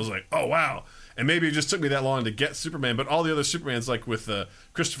 And I was like, oh wow. And maybe it just took me that long to get Superman, but all the other Supermans, like with the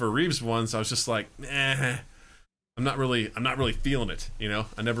Christopher Reeves ones, I was just like, I'm not really feeling it. You know,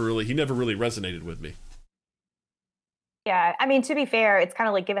 he never really resonated with me. Yeah, I mean, to be fair, it's kind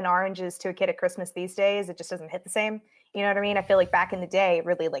of like giving oranges to a kid at Christmas these days. It just doesn't hit the same. You know what I mean? I feel like back in the day, it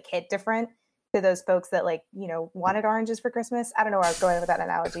really like hit different to those folks that like, you know, wanted oranges for Christmas. I don't know where I was going with that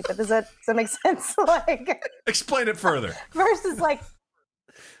analogy, but does that make sense? Like, explain it further. Versus like,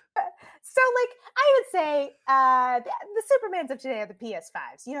 so like I would say the Supermans of today are the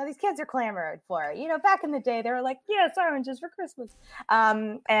PS5s. You know, these kids are clamoring for it. You know, back in the day, they were like, yes, oranges for Christmas,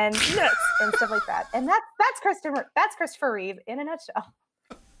 and nuts and stuff like that. And that's Christopher Reeve in a nutshell.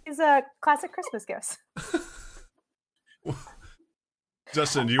 He's a classic Christmas ghost.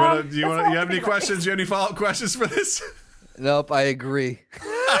 Justin, do you have any questions? Do you have any follow-up questions for this? Nope, I agree.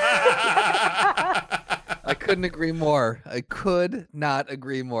 I couldn't agree more. I could not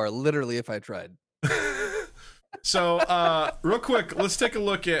agree more, literally, if I tried. So, real quick, let's take a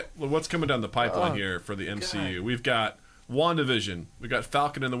look at what's coming down the pipeline here for the MCU. God. We've got WandaVision. We've got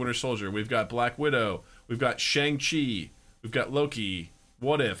Falcon and the Winter Soldier. We've got Black Widow. We've got Shang-Chi. We've got Loki.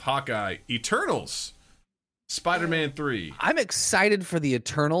 What If? Hawkeye. Eternals. Spider-Man 3. I'm excited for the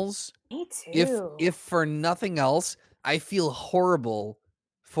Eternals. Me too. If for nothing else, I feel horrible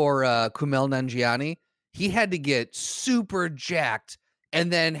for Kumail Nanjiani. He had to get super jacked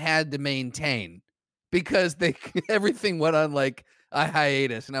and then had to maintain because everything went on like a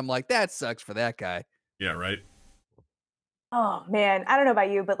hiatus. And I'm like, that sucks for that guy. Yeah, right. Oh man, I don't know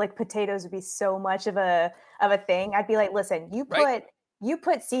about you, but like potatoes would be so much of a thing. I'd be like, listen, you put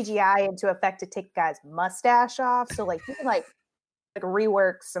CGI into effect to take a guy's mustache off, so like you can like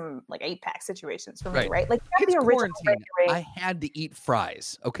rework some like 8-pack situations for me, right? Like it's the original. I had to eat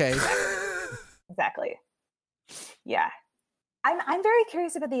fries. Okay. Exactly. Yeah. I'm very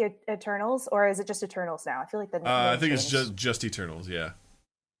curious about the Eternals, or is it just Eternals now? I feel like I think it's just Eternals. Yeah.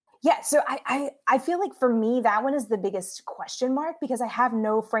 Yeah. So I feel like for me that one is the biggest question mark because I have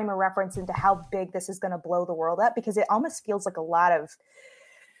no frame of reference into how big this is going to blow the world up because it almost feels like a lot of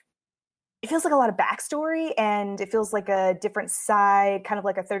backstory and it feels like a different side, kind of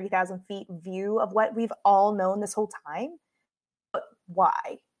like a 30,000 feet view of what we've all known this whole time. But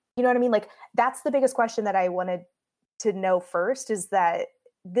why? You know what I mean? Like that's the biggest question that I wanted to know first is that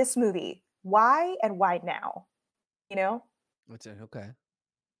this movie, why and why now? You know? What's it? Okay.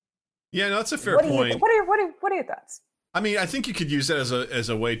 Yeah, no, that's a fair point. What are your thoughts? I mean, I think you could use that as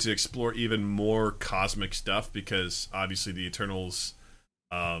a way to explore even more cosmic stuff because obviously the Eternals,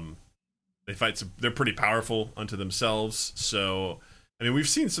 they're pretty powerful unto themselves. So, I mean, we've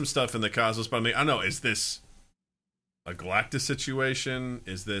seen some stuff in the cosmos, but I mean, I don't know, is this a Galactus situation?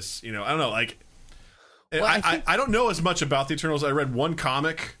 Is this, I don't know, like, well, I don't know as much about the Eternals. I read one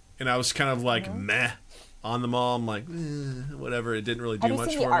comic, and I was kind of like, meh on them all. I'm like, whatever. It didn't really do much for me.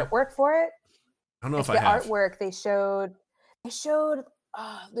 Have you seen the artwork for it? I don't know if I have. The artwork, they showed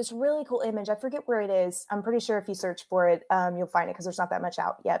this really cool image. I forget where it is. I'm pretty sure if you search for it, you'll find it because there's not that much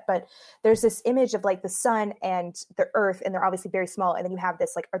out yet. But there's this image of like the sun and the earth, and they're obviously very small. And then you have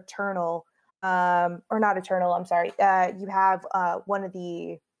this like eternal, or not eternal, I'm sorry. You have one of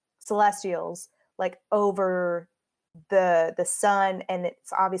the celestials like over the sun, and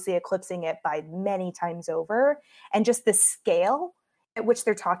it's obviously eclipsing it by many times over. And just the scale at which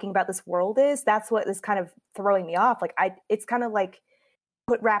they're talking about this world that's what is kind of throwing me off. Like it's kind of like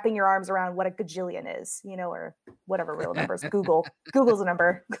wrapping your arms around what a gajillion is, or whatever real numbers. Google's a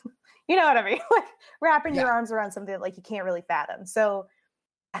number. You know what I mean? Like wrapping your arms around something that like you can't really fathom. So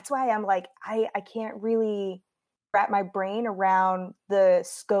that's why I'm like, I can't really wrap my brain around the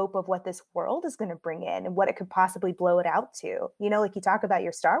scope of what this world is going to bring in and what it could possibly blow it out to. Like you talk about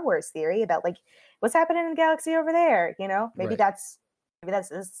your Star Wars theory about like what's happening in the galaxy over there. Maybe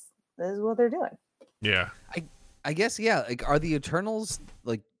this is what they're doing. Yeah. I guess, yeah. Like, are the Eternals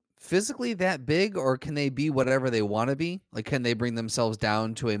like physically that big, or can they be whatever they want to be? Like, can they bring themselves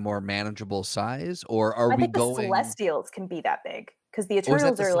down to a more manageable size, or I think the Celestials can be that big because the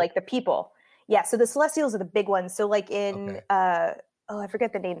Eternals are like the people. Yeah. So the Celestials are the big ones. So like in I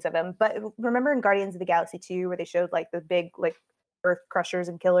forget the names of them, but remember in Guardians of the Galaxy 2 where they showed like the big like Earth crushers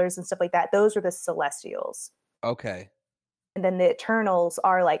and killers and stuff like that. Those were the Celestials. Okay. And then the Eternals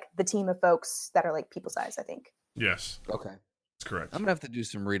are like the team of folks that are like people size, I think. Yes. Okay. That's correct. I'm gonna have to do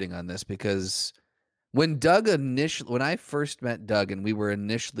some reading on this because when I first met Doug and we were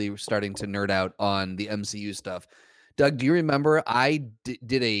initially starting to nerd out on the MCU stuff, Doug, do you remember I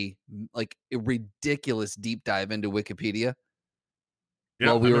did a ridiculous deep dive into Wikipedia?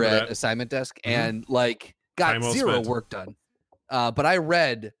 while we were at assignment desk, and like got zero work done. But I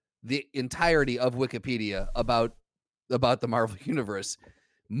read the entirety of Wikipedia about the Marvel Universe,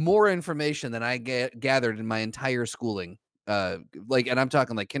 more information than I gathered in my entire schooling. And I'm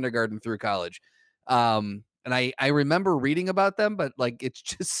talking like kindergarten through college. And I remember reading about them, but like it's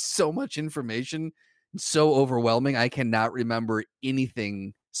just so much information, so overwhelming. I cannot remember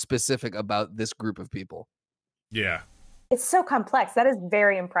anything specific about this group of people. Yeah. It's so complex. That is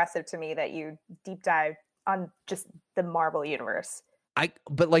very impressive to me that you deep dive on just the Marvel Universe.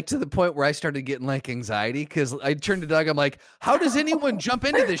 But like to the point where I started getting like anxiety because I turned to Doug. I'm like, how does anyone jump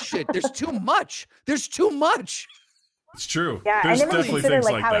into this shit? There's too much. There's too much. It's true. Yeah, there's and then definitely things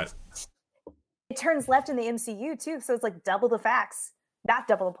like how that. It turns left in the MCU too, so it's like double the facts, not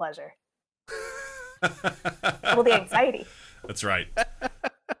double the pleasure. Double the anxiety. That's right.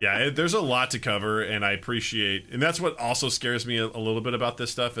 Yeah, there's a lot to cover, and I appreciate, and that's what also scares me a little bit about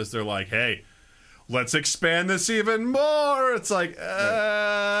this stuff is they're like, hey, let's expand this even more. It's like,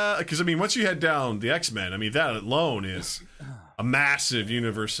 because I mean, once you head down the X-Men, I mean, that alone is a massive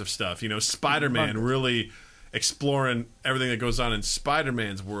universe of stuff. You know, Spider-Man really exploring everything that goes on in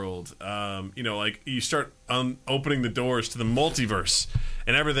Spider-Man's world. You know, like you start opening the doors to the multiverse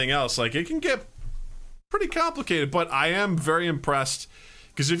and everything else. Like it can get pretty complicated, but I am very impressed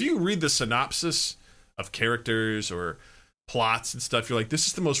because if you read the synopsis of characters or plots and stuff, you're like, this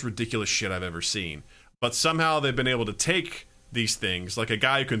is the most ridiculous shit I've ever seen. But somehow they've been able to take these things, like a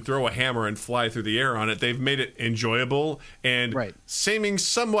guy who can throw a hammer and fly through the air on it. They've made it enjoyable and seeming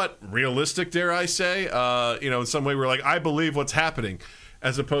somewhat realistic, dare I say. You know, in some way we're like, I believe what's happening.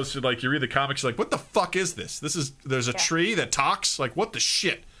 As opposed to like, you read the comics, you're like, what the fuck is this? There's a tree that talks? Like, what the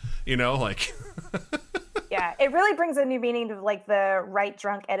shit? You know, like... Yeah, it really brings a new meaning to like the write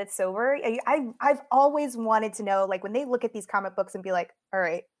drunk, edit sober. I've always wanted to know, like when they look at these comic books and be like, all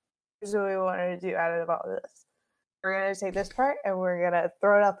right, here's what we wanted to do out of all this. We're going to take this part and we're going to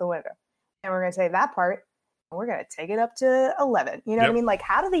throw it out the window. And we're going to take that part and we're going to take it up to 11. You know what I mean? Like,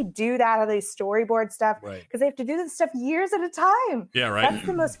 how do they do that? How do they storyboard stuff? Because they have to do this stuff years at a time. Yeah, right.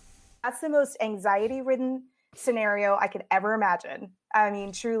 That's the most anxiety-ridden scenario I could ever imagine. I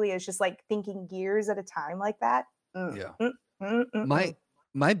mean, truly, it's just like thinking years at a time like that.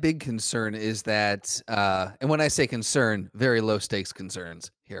 My big concern is that, and when I say concern, very low stakes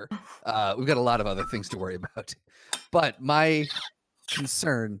concerns here. We've got a lot of other things to worry about, but my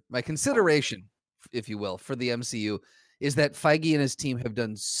consideration, if you will, for the MCU is that Feige and his team have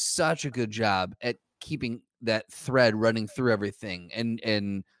done such a good job at keeping that thread running through everything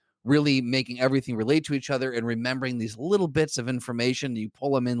and really making everything relate to each other and remembering these little bits of information. You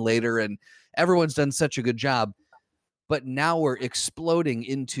pull them in later and everyone's done such a good job. But now we're exploding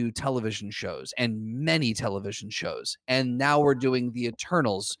into television shows and many television shows. And now we're doing the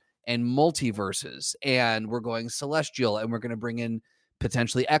Eternals and multiverses and we're going Celestial and we're going to bring in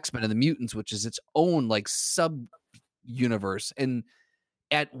potentially X-Men and the Mutants, which is its own like sub universe. And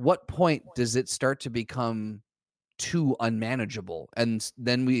at what point does it start to become too unmanageable? And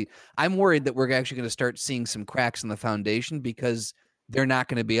then I'm worried that we're actually going to start seeing some cracks in the foundation because they're not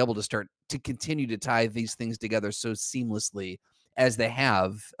going to be able to start to continue to tie these things together so seamlessly as they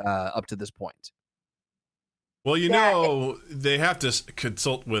have up to this point. Well, you know, they have to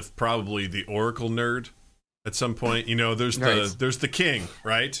consult with probably the Oracle nerd at some point. You know, there's the king,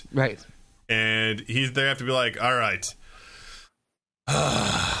 right? Right. And they have to be like, all right,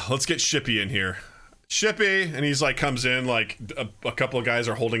 let's get Shippy in here. Shippy, and he's like comes in like a couple of guys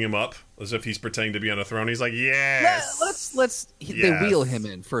are holding him up as if he's pretending to be on a throne. He's like, yes. They wheel him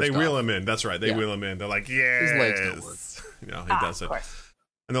in first. They wheel him in. That's right. They wheel him in. They're like, yes. His legs don't work. You know, he does it.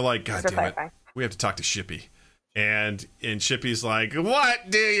 And they're like, God damn it, we have to talk to Shippy. And Shippy's like, what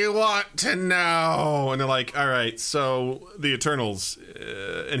do you want to know? And they're like, all right, so the Eternals.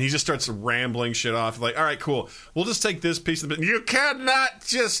 And he just starts rambling shit off. Like, all right, cool. We'll just take this piece of it. You cannot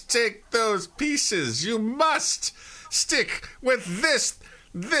just take those pieces. You must stick with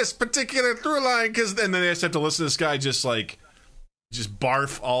this particular through line. Because then they just have to listen to this guy just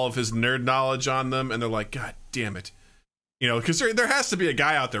barf all of his nerd knowledge on them. And they're like, God damn it. You know, because there has to be a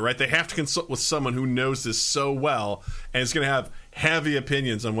guy out there, right? They have to consult with someone who knows this so well and is going to have heavy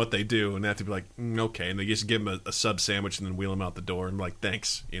opinions on what they do. And they have to be like, okay. And they just give him a sub sandwich and then wheel him out the door and be like,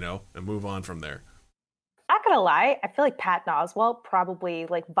 thanks, you know, and move on from there. Not going to lie. I feel like Patton Oswalt probably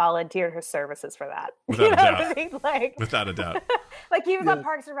like volunteered her services for that. Without a doubt. What I mean? Like, without a doubt. Like he was on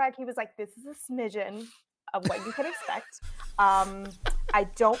Parks and Rec. He was like, this is a smidgen of what you can expect. I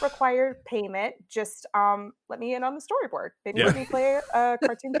don't require payment. Just let me in on the storyboard. Maybe let me play a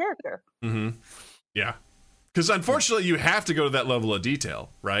cartoon character. Mm-hmm. Yeah. Because unfortunately, you have to go to that level of detail,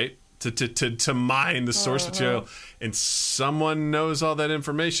 right? To mine the source material, and someone knows all that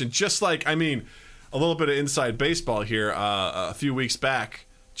information. Just like, I mean, a little bit of inside baseball here. A few weeks back,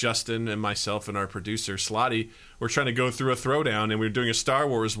 Justin and myself and our producer Slotty were trying to go through a throwdown, and we were doing a Star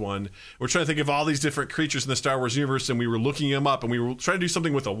Wars one. We're trying to think of all these different creatures in the Star Wars universe, and we were looking them up, and we were trying to do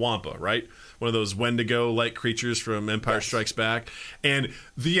something with a Wampa, right? One of those Wendigo-like creatures from Empire Strikes Back. And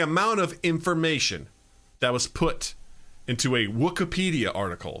the amount of information that was put into a Wikipedia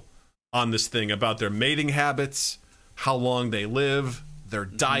article on this thing about their mating habits, how long they live, their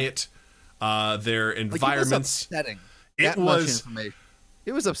diet, their environments. It was upsetting.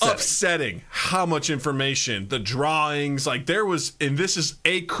 It was upsetting how much information, the drawings, like there was, and this is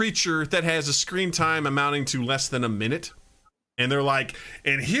a creature that has a screen time amounting to less than a minute. And they're like,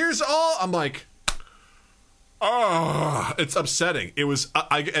 and here's all, I'm like, oh, it's upsetting. It was,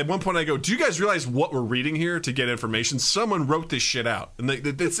 at one point I go, do you guys realize what we're reading here to get information? Someone wrote this shit out. And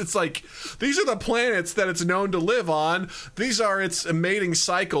it's like, these are the planets that it's known to live on. These are its mating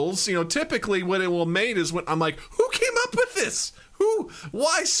cycles. You know, typically when it will mate is when, I'm like, who came up with this?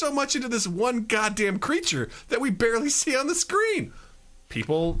 Why so much into this one goddamn creature that we barely see on the screen?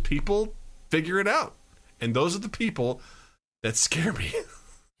 People figure it out. And those are the people that scare me.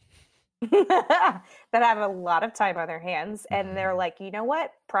 That have a lot of time on their hands, and they're like, you know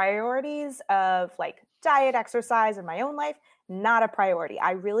what? Priorities of like diet, exercise, and my own life, not a priority.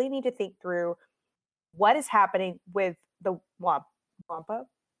 I really need to think through what is happening with the Wampa.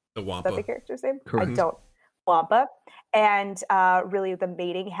 The Wampa. Is that the character's name? Correct. I don't. Wampa, and really the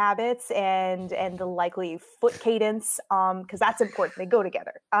mating habits and the likely foot cadence, because that's important. They go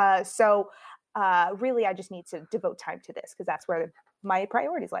together. So really, I just need to devote time to this because that's where my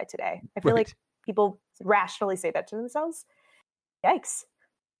priorities lie today. I feel like people rationally say that to themselves. Yikes.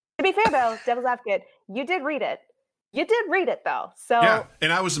 To be fair, though, devil's advocate, you did read it. You did read it, though. So yeah,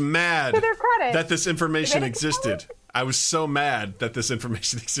 and I was mad to their credit, that this information existed. I was so mad that this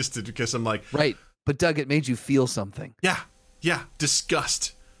information existed because I'm like, right. But Doug, it made you feel something. Yeah,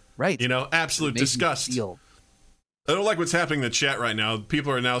 disgust. Right. You know, absolute disgust. I don't like what's happening in the chat right now.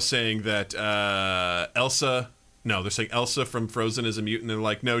 People are now saying that Elsa. No, they're saying Elsa from Frozen is a mutant. They're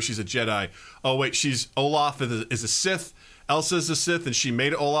like, no, she's a Jedi. Oh wait, Olaf is a Sith. Elsa is a Sith, and she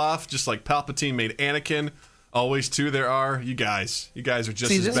made Olaf just like Palpatine made Anakin. Always two there are. You guys are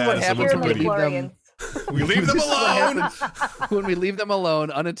just as bad as the Wikipedia. We leave them alone. When we leave them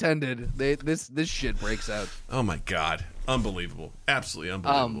alone, unattended, this shit breaks out. Oh my god, unbelievable! Absolutely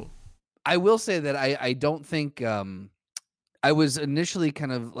unbelievable. I will say that I don't think I was initially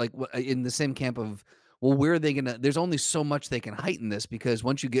kind of like in the same camp of, well, where are they gonna? There's only so much they can heighten this, because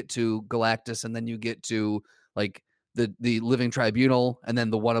once you get to Galactus and then you get to like the Living Tribunal and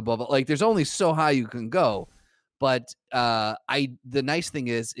then the one above, like there's only so high you can go. But the nice thing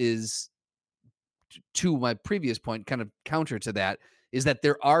is to my previous point, kind of counter to that, is that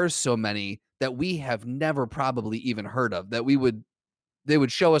there are so many that we have never probably even heard of, that they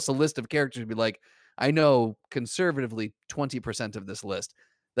would show us a list of characters and be like, I know conservatively 20% of this list.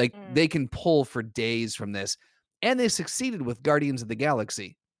 Like they can pull for days from this. And they succeeded with Guardians of the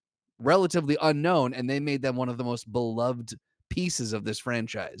Galaxy, relatively unknown, and they made them one of the most beloved pieces of this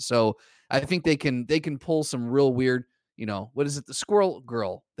franchise. So I think they can pull some real weird, you know, what is it? The Squirrel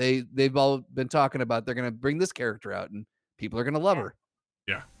Girl. They've all been talking about, they're going to bring this character out and people are going to love her.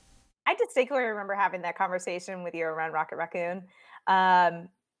 Yeah. I distinctly remember having that conversation with you around Rocket Raccoon.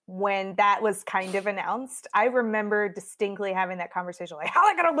 When that was kind of announced, I remember distinctly having that conversation, like, how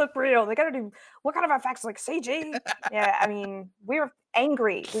are they going to look real? They got to do what kind of effects, like CG? Yeah, I mean, we were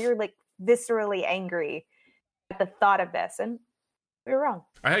angry. We were like viscerally angry at the thought of this, and we were wrong.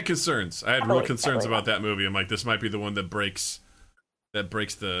 I had concerns. I had real concerns about that movie. I'm like, this might be the one that breaks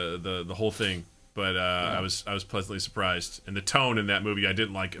the whole thing. But I was pleasantly surprised, and the tone in that movie I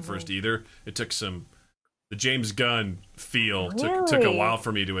didn't like at first either. It took the James Gunn feel took a while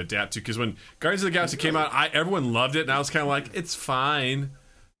for me to adapt to, because when Guardians of the Galaxy came out, everyone loved it, and I was kind of like, it's fine,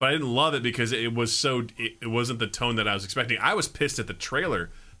 but I didn't love it because it wasn't the tone that I was expecting. I was pissed at the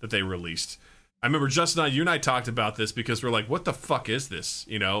trailer that they released. I remember Justin, you and I talked about this because we're like, what the fuck is this?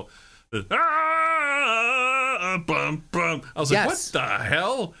 You know, bum bum. I was like, what the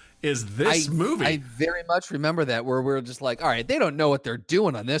hell is this movie? I very much remember that, where we're just like, all right, they don't know what they're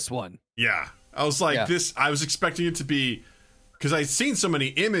doing on this one. Yeah. I was like, I was expecting it to be, because I'd seen so many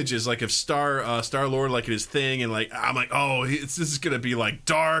images, like of Star-Lord, like his thing, and like, I'm like, oh, this is going to be like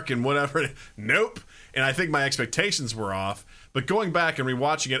dark and whatever. Nope. And I think my expectations were off. But going back and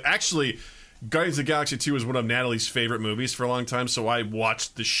rewatching it, actually, Guardians of the Galaxy 2 was one of Natalie's favorite movies for a long time, so I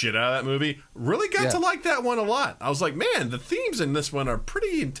watched the shit out of that movie. Really got to like that one a lot. I was like, man, the themes in this one are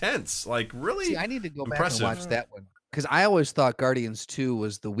pretty intense. Like, really See, I need to go impressive. back and watch that one. Because I always thought Guardians 2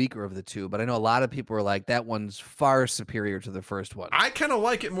 was the weaker of the two, but I know a lot of people are like, that one's far superior to the first one. I kind of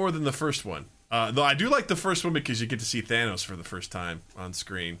like it more than the first one. Though I do like the first one because you get to see Thanos for the first time on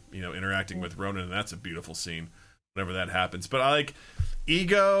screen, interacting with Ronan, and that's a beautiful scene whenever that happens. But I like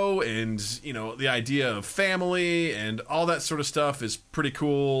Ego and, the idea of family and all that sort of stuff is pretty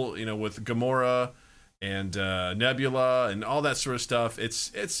cool, with Gamora and Nebula and all that sort of stuff.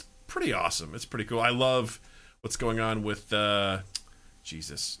 It's pretty awesome. It's pretty cool. I love what's going on with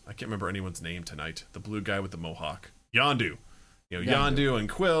Jesus. I can't remember anyone's name tonight. The blue guy with the mohawk. Yondu. Yondu and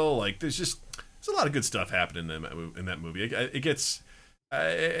Quill. Like, there's a lot of good stuff happening in that movie.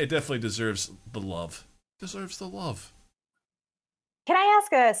 It definitely deserves the love. Deserves the love. Can I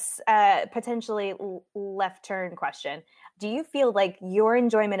ask a potentially left turn question? Do you feel like your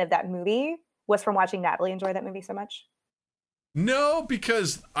enjoyment of that movie was from watching Natalie enjoy that movie so much? No,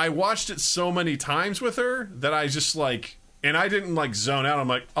 because I watched it so many times with her that I just and I didn't zone out. I'm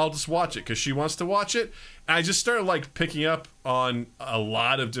like, I'll just watch it because she wants to watch it. And I just started picking up on a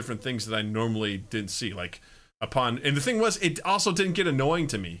lot of different things that I normally didn't see. And the thing was, it also didn't get annoying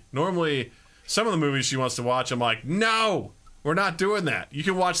to me. Normally, some of the movies she wants to watch, I'm like, no, we're not doing that. You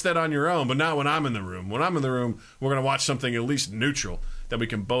can watch that on your own, but not when I'm in the room. When I'm in the room, we're going to watch something at least neutral that we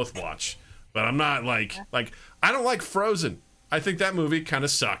can both watch. But I'm not I don't like Frozen. I think that movie kind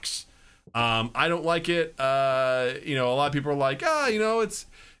of sucks. I don't like it. A lot of people are like,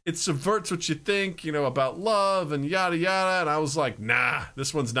 it subverts what you think, about love and yada yada. And I was like, nah,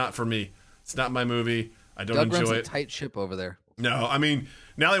 this one's not for me. It's not my movie. I don't enjoy runs it. A tight ship over there. No, I mean,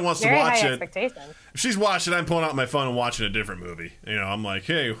 Natalie wants to watch it. If she's watching, I'm pulling out my phone and watching a different movie. I'm like,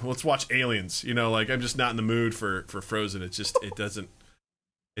 hey, let's watch Aliens. I'm just not in the mood for Frozen. It just it doesn't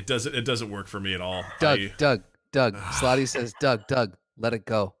work for me at all. Doug. Slotty says, Doug, let it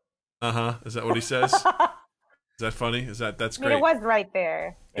go. Is that what he says? Is that funny? That's great? It was right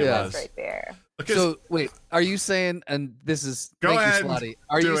there. It was right there. Okay, so wait, are you saying? And this is go ahead, Slotty.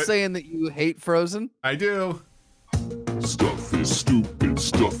 Are you saying that you hate Frozen? I do. Stuff is stupid.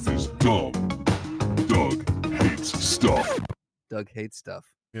 Stuff is dumb. Doug hates stuff. Doug hates stuff.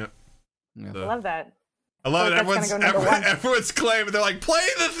 Yeah. I love that. I love it. Everyone's claiming. They're like, play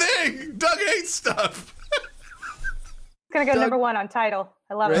the thing. Doug hates stuff. It's going to go number one on title.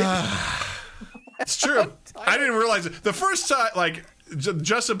 I love it. It's true. I didn't realize it. The first time,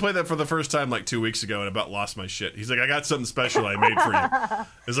 Justin played that for the first time 2 weeks ago and about lost my shit. He's like, I got something special I made for you.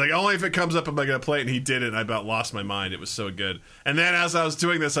 It's like, only if it comes up am I going to play it, and he did it, and I about lost my mind. It was so good. And then as I was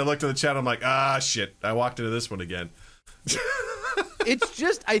doing this, I looked at the chat, I'm like, shit, I walked into this one again. It's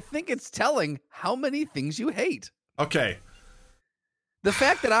just, I think it's telling how many things you hate. Okay. The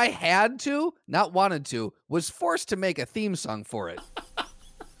fact that I had to, not wanted to, was forced to make a theme song for it.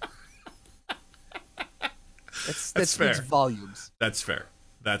 That speaks volumes. That's fair.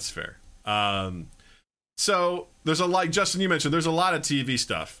 So there's Justin, you mentioned, there's a lot of TV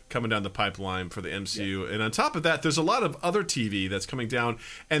stuff coming down the pipeline for the MCU. Yeah. And on top of that, there's a lot of other TV that's coming down.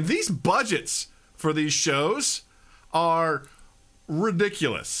 And these budgets for these shows are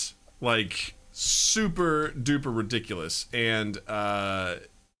ridiculous. Super duper ridiculous. And I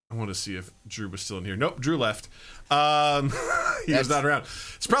want to see if Drew was still in here. Nope, Drew left. He was not around.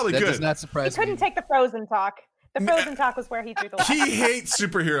 It's probably good. That does not surprise me. He couldn't take the Frozen talk. The Frozen talk was where he drew the line. He hates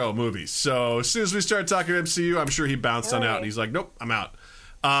superhero movies. So as soon as we started talking MCU, I'm sure he bounced on out. And he's like, nope, I'm out.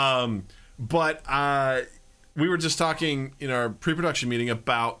 But we were just talking in our pre-production meeting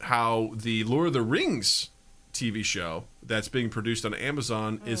about how the Lord of the Rings TV show that's being produced on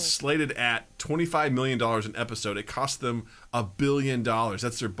Amazon is slated at $25 million an episode. It cost them $1 billion.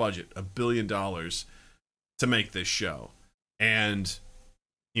 That's their budget, $1 billion to make this show. And,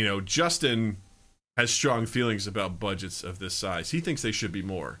 Justin has strong feelings about budgets of this size. He thinks they should be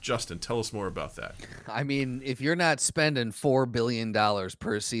more. Justin, tell us more about that. I mean, if you're not spending $4 billion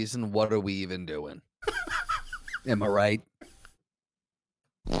per season, what are we even doing? Am I right?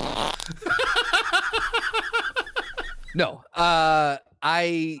 No, I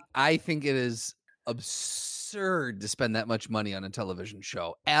think it is absurd to spend that much money on a television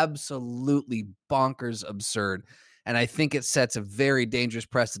show. Absolutely bonkers absurd. And I think it sets a very dangerous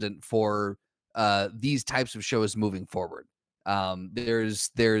precedent for these types of shows moving forward. I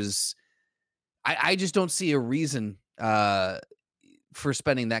just don't see a reason for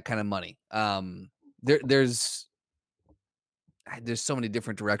spending that kind of money. There's so many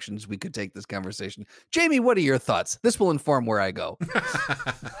different directions we could take this conversation. Jamie, what are your thoughts? This will inform where I go.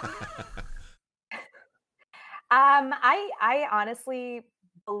 I honestly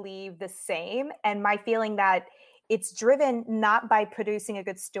believe the same, and my feeling that it's driven not by producing a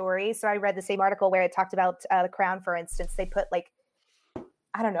good story. So I read the same article where it talked about The Crown, for instance. They put like,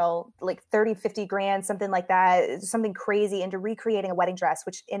 I don't know, like 30, 50 grand, something like that, something crazy into recreating a wedding dress,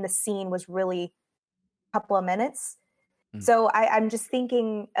 which in the scene was really a couple of minutes. So I'm just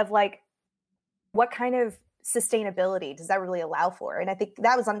thinking of like, what kind of sustainability does that really allow for? And I think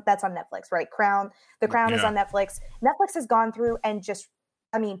that's on Netflix, right? The Crown is on Netflix. Netflix has gone through and just,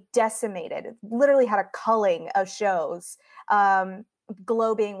 decimated. It literally had a culling of shows.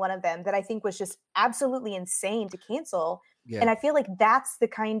 Glow being one of them that I think was just absolutely insane to cancel. Yeah. And I feel like that's the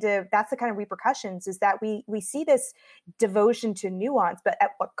kind of repercussions, is that we see this devotion to nuance, but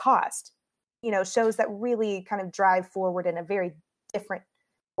at what cost? Shows that really kind of drive forward in a very different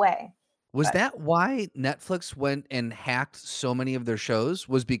way. Was that why Netflix went and hacked so many of their shows?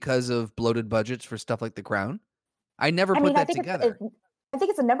 Was because of bloated budgets for stuff like The Crown? I never put that together. I think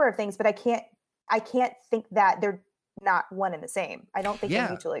it's a number of things, but I can't think that they're not one and the same. I don't think they're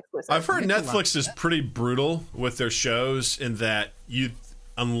mutually exclusive. I've heard Netflix is pretty brutal with their shows in that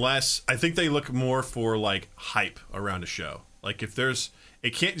I think they look more for like hype around a show. Like if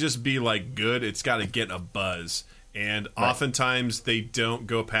it can't just be like good, it's got to get a buzz. And oftentimes they don't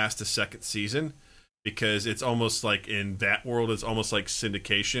go past the second season because it's almost like in that world, it's almost like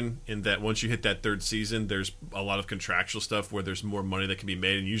syndication in that once you hit that third season, there's a lot of contractual stuff where there's more money that can be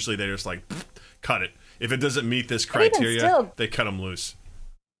made. And usually they're just like, cut it. If it doesn't meet this criteria, they cut them loose.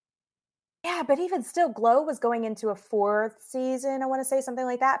 Yeah, but even still, Glow was going into a fourth season, I want to say, something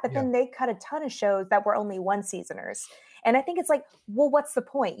like that. But then they cut a ton of shows that were only one seasoners. And I think it's like, well, what's the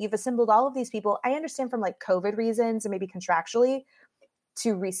point? You've assembled all of these people. I understand from like COVID reasons and maybe contractually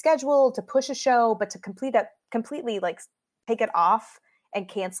to reschedule, to push a show, but to completely like take it off and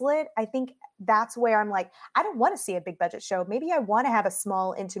cancel it. I think that's where I'm like, I don't want to see a big budget show. Maybe I want to have a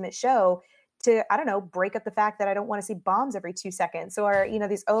small, intimate show to, I don't know, break up the fact that I don't want to see bombs every 2 seconds or,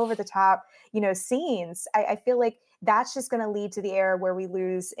 these over the top, scenes. I feel like that's just going to lead to the era where we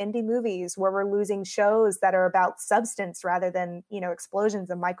lose indie movies, where we're losing shows that are about substance rather than, explosions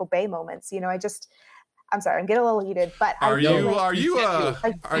and Michael Bay moments. I'm sorry, I'm getting a little heated, but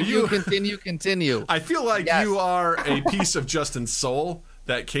continue. I feel like you are a piece of Justin's soul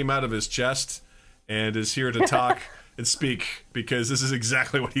that came out of his chest and is here to talk and speak, because this is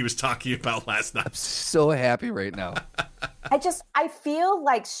exactly what he was talking about last night. I'm so happy right now. I feel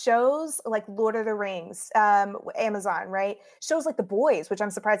like shows like Lord of the Rings, Amazon, right? Shows like The Boys, which I'm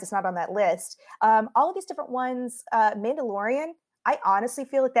surprised it's not on that list. All of these different ones, Mandalorian, I honestly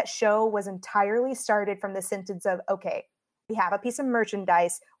feel like that show was entirely started from the sentence of, okay, we have a piece of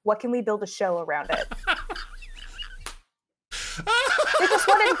merchandise. What can we build a show around it? They just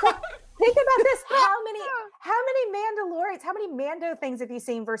wanted to think about this. How many Mandalorians, how many Mando things have you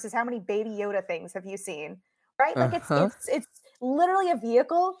seen versus how many Baby Yoda things have you seen? Right? Like it's literally a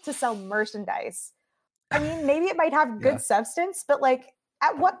vehicle to sell merchandise. I mean, maybe it might have good substance, but like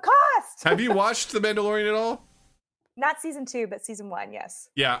at what cost? Have you watched The Mandalorian at all? Not season 2, but season 1, yes.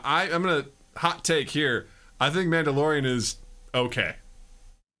 Yeah, I'm gonna hot take here. I think Mandalorian is okay.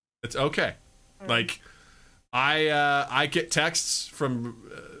 It's okay. Like I get texts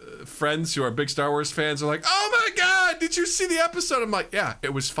from friends who are big Star Wars fans. Are like, "Oh my god, did you see the episode?" I'm like, "Yeah,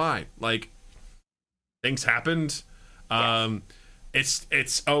 it was fine. Like things happened.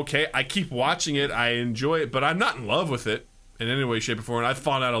 It's okay. I keep watching it. I enjoy it, but I'm not in love with it in any way, shape, or form. And I've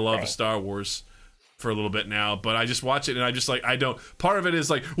fallen out of love with Star Wars for a little bit now, but I just watch it and I just like, I don't, part of it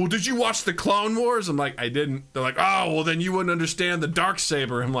is like, well, did you watch the Clone Wars? I'm like, I didn't. They're like, oh, well then you wouldn't understand the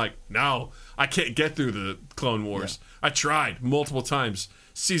Darksaber. I'm like, no, I can't get through the Clone Wars. I tried multiple times.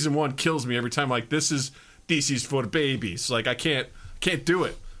 Season 1 kills me every time. Like, this is DC's for babies. Like, I can't do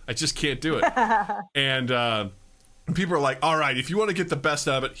it. I just can't do it. And people are like, all right, if you want to get the best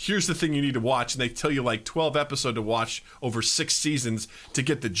out of it, here's the thing you need to watch. And they tell you like 12 episodes to watch over 6 seasons to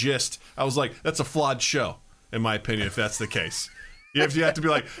get the gist. I was like, that's a flawed show, in my opinion, if that's the case. You have to be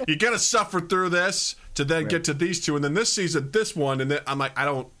like, you got to suffer through this to then get to these two. And then this season, this one. And then I'm like,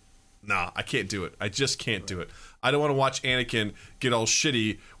 I can't do it. I just can't do it. I don't want to watch Anakin get all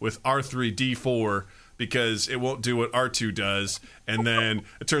shitty with R3-D4 because it won't do what R2 does. And then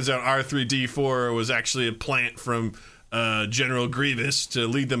it turns out R3-D4 was actually a plant from General Grievous to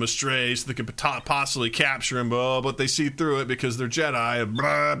lead them astray so they could possibly capture him. But they see through it because they're Jedi.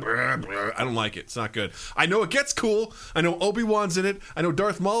 Blah, blah, blah. I don't like it. It's not good. I know it gets cool. I know Obi-Wan's in it. I know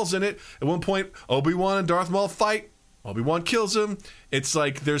Darth Maul's in it. At one point, Obi-Wan and Darth Maul fight. Obi-Wan kills him. It's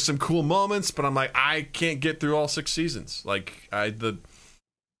like there's some cool moments, but I'm like, I can't get through all 6 seasons. Like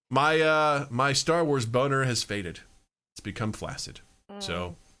my Star Wars boner has faded. It's become flaccid.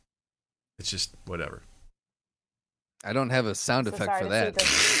 So it's just whatever. I don't have a sound effect for that.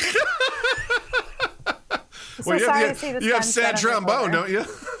 Well, you have sad trombone, don't you?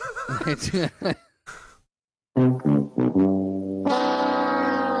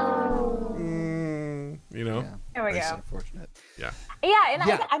 You know. Yeah, there we go. Unfortunate. Yeah. Yeah, and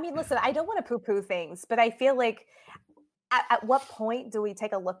I mean, listen, I don't want to poo-poo things, but I feel like at what point do we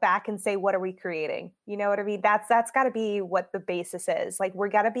take a look back and say, what are we creating? You know what I mean? That's got to be what the basis is. Like, we're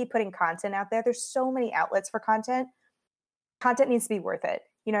got to be putting content out there. There's so many outlets for content. Content needs to be worth it.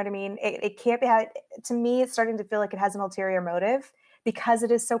 You know what I mean? It can't be. To me, it's starting to feel like it has an ulterior motive because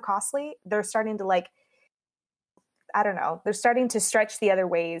it is so costly. They're starting to I don't know. They're starting to stretch the other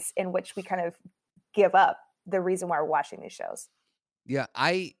ways in which we kind of give up the reason why we're watching these shows. Yeah,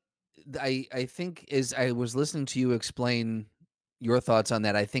 I think as I was listening to you explain your thoughts on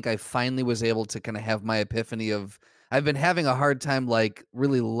that, I think I finally was able to kind of have my epiphany of I've been having a hard time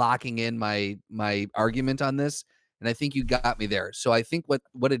really locking in my argument on this, and I think you got me there. So I think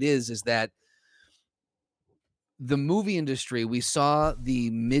what it is that the movie industry, we saw the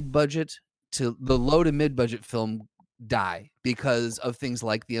mid-budget to the low to mid-budget film die because of things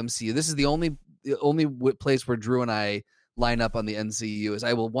like the MCU. This is the only place where Drew and I line up on the MCU is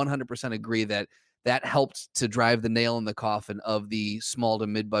I will 100% agree that helped to drive the nail in the coffin of the small to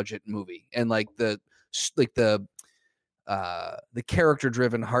mid-budget movie and the character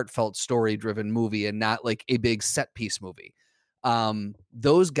driven, heartfelt, story driven movie and not like a big set piece movie.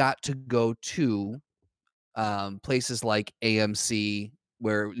 Those got to go to places like AMC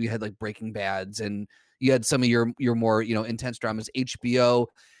where you had like Breaking Bads and you had some of your more, intense dramas, HBO.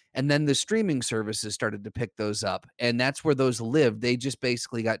 And then the streaming services started to pick those up. And that's where those lived. They just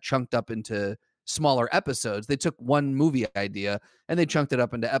basically got chunked up into smaller episodes. They took one movie idea and they chunked it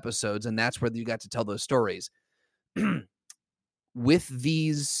up into episodes. And that's where you got to tell those stories. With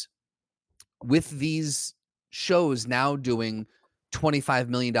these shows now doing $25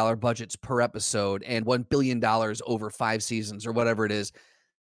 million budgets per episode and $1 billion over 5 seasons or whatever it is,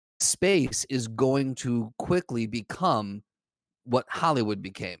 space is going to quickly become what Hollywood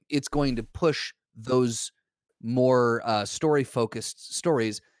became. It's going to push those more story-focused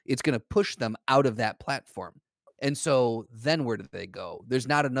stories. It's going to push them out of that platform. And so then where do they go? There's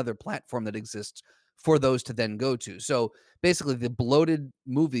not another platform that exists for those to then go to. So basically the bloated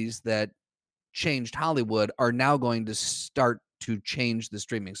movies that changed Hollywood are now going to start to change the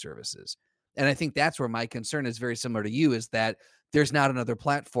streaming services. And I think that's where my concern is very similar to you, is that there's not another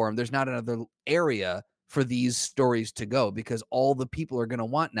platform, there's not another area for these stories to go, because all the people are going to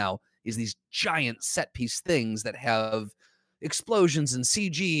want now is these giant set piece things that have explosions and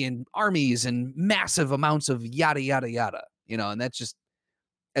CG and armies and massive amounts of yada, yada, yada, and that's just,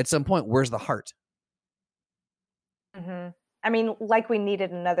 at some point, where's the heart? Mm-hmm. I mean, we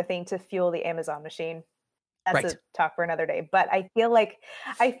needed another thing to fuel the Amazon machine. That's right. A talk for another day. But I feel like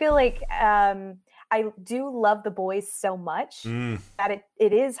I do love The Boys so much that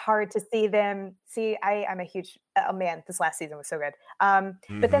it is hard to see them. I'm a huge man. This last season was so good.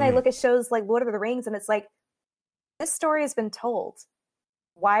 But then I look at shows like Lord of the Rings, and it's like, this story has been told.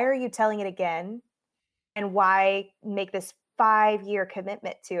 Why are you telling it again? And why make this 5-year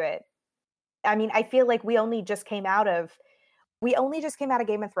commitment to it? I mean, I feel like we only just came out of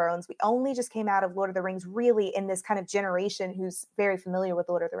Game of Thrones. We only just came out of Lord of the Rings, really, in this kind of generation who's very familiar with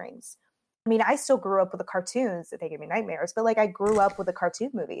Lord of the Rings. I mean, I still grew up with the cartoons. They give me nightmares, but I grew up with the cartoon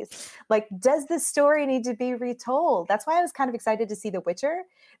movies. Does this story need to be retold? That's why I was kind of excited to see The Witcher,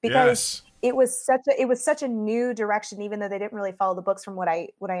 because it was such a new direction, even though they didn't really follow the books from what I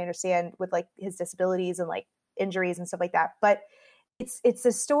understand, with his disabilities and injuries and stuff like that. But it's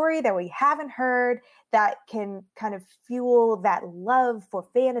a story that we haven't heard that can kind of fuel that love for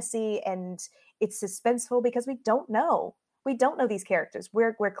fantasy, and it's suspenseful because we don't know these characters.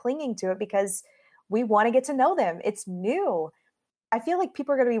 We're clinging to it because we want to get to know them. It's new. I feel like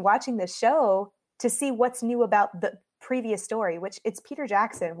people are going to be watching this show to see what's new about the previous story, which it's Peter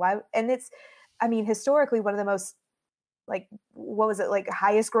Jackson. Why? And it's, I mean, historically one of the most what was it,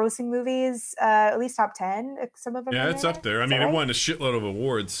 highest grossing movies, at least top 10, some of them. Yeah, it's up there. I mean, it won a shitload of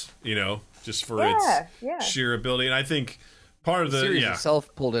awards, just for its sheer ability. And I think part of the series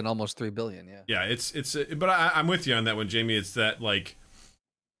itself pulled in almost $3 billion. Yeah, it's but I'm with you on that one, Jamie. It's that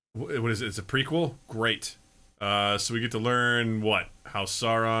what is it? It's a prequel. Great. So we get to learn how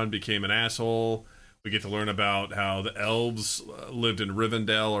Sauron became an asshole. We get to learn about how the elves lived in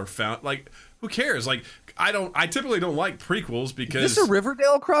Rivendell or found who cares? Like, I typically don't like prequels because Is this a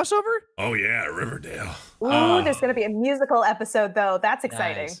Riverdale crossover? Oh yeah, Riverdale. Ooh, there's gonna be a musical episode though. That's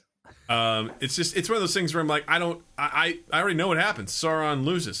exciting. Nice. It's one of those things where I'm like, I already know what happens. Sauron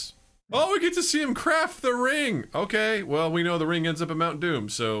loses. Oh, we get to see him craft the ring. Okay, well, we know the ring ends up in Mount Doom,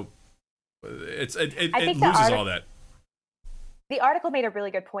 so it loses all that. The article made a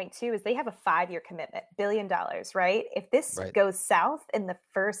really good point too, is they have a 5-year commitment, $1 billion, right? If this goes south in the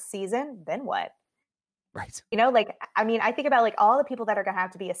first season, then what? Right. You know, like, I mean, I think about like all the people that are going to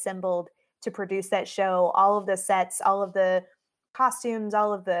have to be assembled to produce that show, all of the sets, all of the costumes,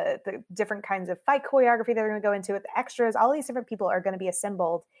 all of the different kinds of fight choreography that they're going to go into with the extras, all these different people are going to be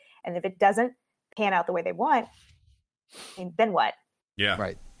assembled. And if it doesn't pan out the way they want, I mean, then what? Yeah.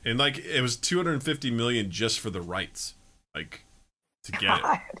 Right. And like, it was $250 million just for the rights, like, to get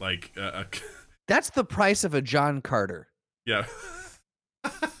it. Like, that's the price of a John Carter. Yeah.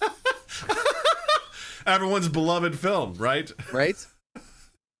 Everyone's beloved film, right? Right?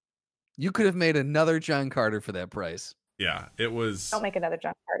 You could have made another John Carter for that price. Yeah, it was. Don't make another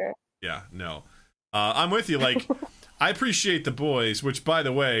John Carter. Yeah, no. I'm with you. Like, I appreciate The Boys, which, by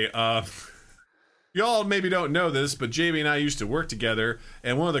the way, y'all maybe don't know this, but Jamie and I used to work together,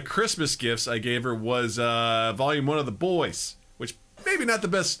 and one of the Christmas gifts I gave her was Volume 1 of The Boys, which maybe not the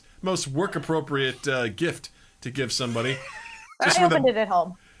best, most work-appropriate gift to give somebody. I opened it at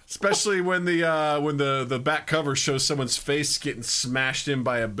home. Especially when the back cover shows someone's face getting smashed in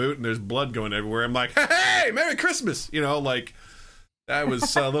by a boot and there's blood going everywhere. I'm like, hey, Merry Christmas! You know, like, that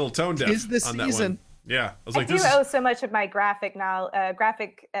was a little tone deaf Tis the on that season. one. Yeah, I was I like, do owe so much of my graphic novel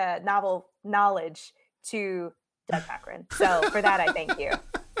knowledge to Doug Cochran. So for that, I thank you.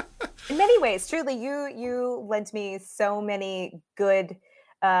 In many ways, truly, you lent me so many good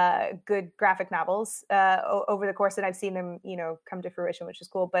graphic novels over the course, and I've seen them, you know, come to fruition, which is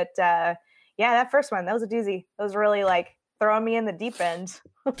cool. But yeah, that first one, that was a doozy. That was really like throwing me in the deep end.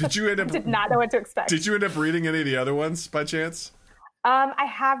 Did you end up? Did not know what to expect. Did you end up reading any of the other ones by chance? I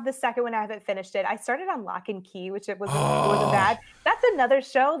have the second one. I haven't finished it. I started on Lock and Key, which it wasn't bad. That's another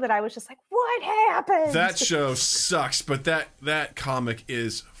show that I was just like, what happened? That show sucks, but that comic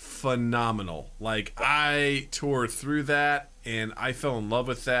is phenomenal. Like, I tore through that and I fell in love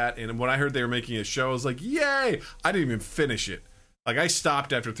with that. And when I heard they were making a show, I was like, yay! I didn't even finish it. Like, I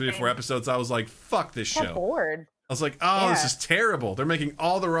stopped after 3 or 4 episodes. I was like, fuck this show. Bored. I was like, This is terrible. They're making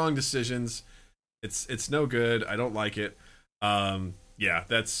all the wrong decisions. It's no good. I don't like it. I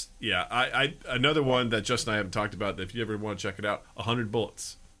another one that Justin and I haven't talked about, that if you ever want to check it out, 100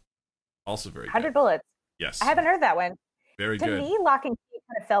 Bullets. Also very good. 100 Bullets. Yes. I haven't heard that one. Very good. To me, Lock and Key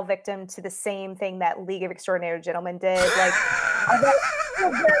kind of fell victim to the same thing that League of Extraordinary Gentlemen did. Like,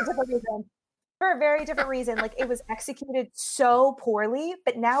 for a very different reason. Like, it was executed so poorly,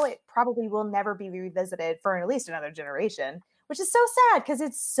 but now it probably will never be revisited for at least another generation, which is so sad because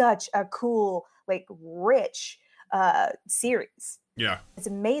it's such a cool, like, rich series. Yeah, it's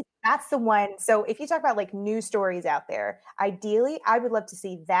amazing. That's the one. So if you talk about like new stories out there, ideally I would love to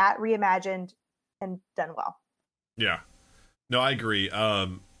see that reimagined and done well. Yeah, no, I agree.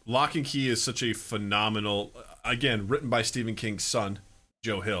 Lock and Key is such a phenomenal, again, written by Stephen King's son,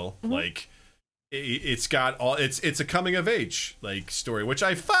 Joe Hill. Mm-hmm. Like, it's got all, it's a coming of age like story, which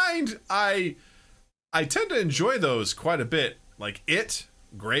I find I tend to enjoy those quite a bit. Like It,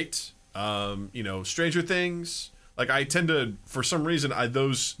 great. You know, Stranger Things. Like, I tend to, for some reason,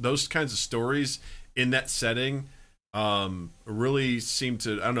 those kinds of stories in that setting really seem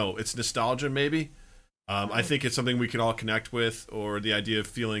to, I don't know, it's nostalgia maybe. I think it's something we can all connect with, or the idea of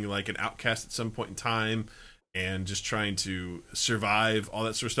feeling like an outcast at some point in time and just trying to survive, all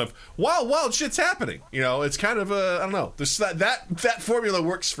that sort of stuff while wild shit's happening. You know, it's kind of I don't know. That formula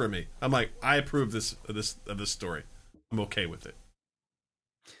works for me. I'm like, I approve of this story. I'm okay with it.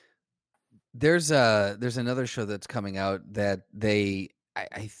 There's another show that's coming out that I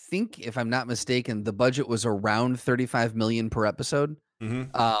think, if I'm not mistaken, the budget was around $35 million per episode.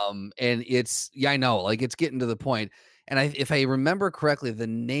 Mm-hmm. And I know, like, it's getting to the point. And if I remember correctly, the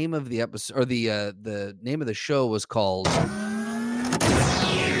name of the episode, or the name of the show, was called Welcome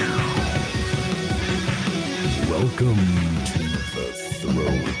to the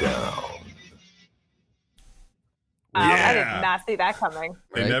Throwdown. I did not see that coming.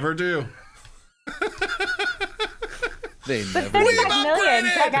 They never do. They but never. $35 million,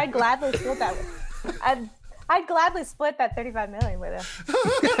 Greg, I'd gladly split that. I'd gladly split that $35 million with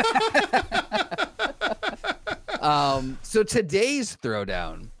him. So today's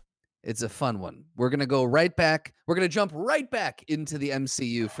Throwdown, it's a fun one. We're gonna go right back. We're gonna jump right back into the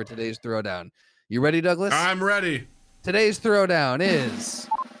MCU for today's Throwdown. You ready, Douglas? I'm ready. Today's Throwdown is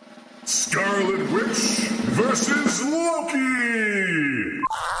Scarlet Witch versus Loki!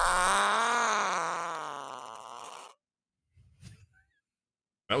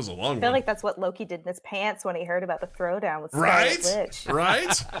 That was a long I feel one. like that's what Loki did in his pants when he heard about the throwdown with Right? Scarlet Witch.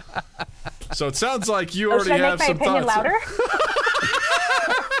 Right? So it sounds like you Oh, already should I have make my some opinion thoughts.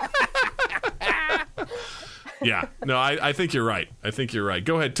 louder? Yeah. No, I think you're right. I think you're right.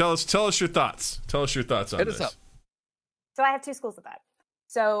 Go ahead. Tell us your thoughts. Tell us your thoughts on Hit this. us up. So I have two schools of thought.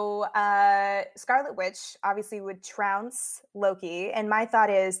 So Scarlet Witch obviously would trounce Loki, and my thought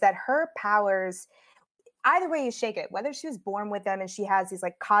is that her powers, either way you shake it, whether she was born with them and she has these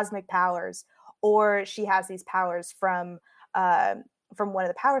like cosmic powers, or she has these powers from one of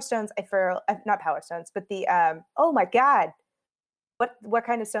the Power Stones. Not Power Stones, but the oh my god, what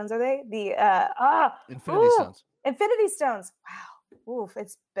kind of stones are they? The Infinity Stones. Infinity Stones. Wow. Oof,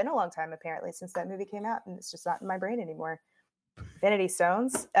 it's been a long time apparently since that movie came out, and it's just not in my brain anymore. Infinity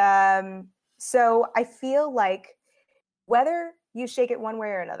Stones. So I feel like whether you shake it one way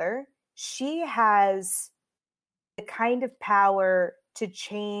or another, she has the kind of power to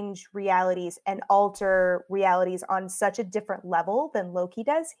change realities and alter realities on such a different level than Loki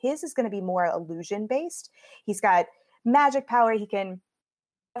does. His is going to be more illusion based. He's got magic power. He can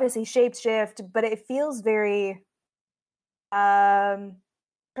obviously shapeshift, but it feels very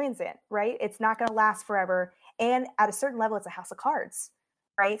transient, right? It's not going to last forever. And at a certain level, it's a house of cards,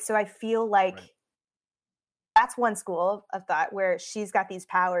 right? So I feel like that's one school of thought where she's got these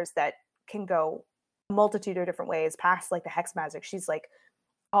powers that can go a multitude of different ways past like the hex magic. She's like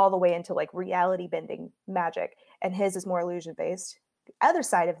all the way into like reality bending magic, and his is more illusion based. The other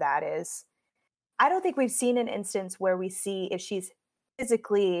side of that is I don't think we've seen an instance where we see if she's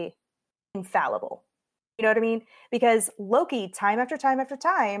physically infallible. You know what I mean? Because Loki, time after time after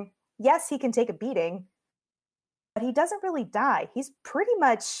time, yes, he can take a beating, but he doesn't really die. He's pretty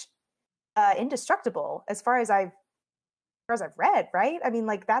much indestructible as far as I've read, right? I mean,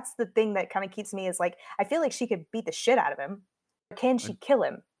 like that's the thing that kind of keeps me is like I feel like she could beat the shit out of him. Or can she kill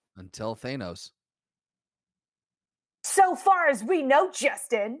him? Until Thanos. So far as we know,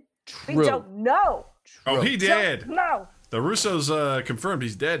 Justin, True. we don't know. Oh, he did. No, The Russos confirmed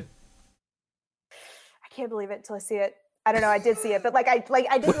he's dead. I can't believe it until I see it. I don't know. I did see it, but I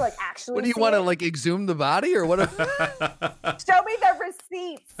didn't like actually. What do you see want to it. like exhume the body or what? Show me the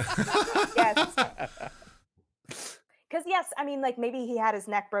receipts. Yes. Because yes, I mean, like maybe he had his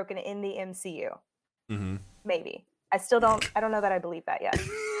neck broken in the MCU. Mm-hmm. Maybe. I don't know that I believe that yet.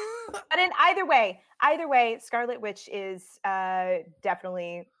 But in either way, Scarlet Witch is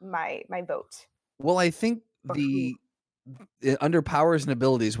definitely my vote. Well, I think under powers and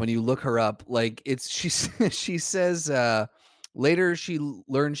abilities, when you look her up, like she says later she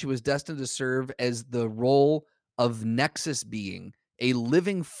learned she was destined to serve as the role of Nexus being, a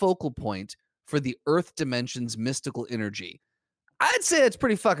living focal point for the Earth dimension's mystical energy. I'd say it's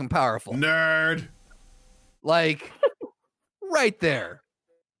pretty fucking powerful. Nerd. Like right there.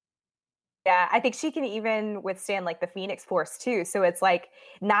 Yeah, I think she can even withstand like the Phoenix Force too. So it's like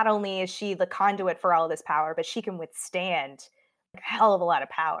not only is she the conduit for all of this power, but she can withstand a hell of a lot of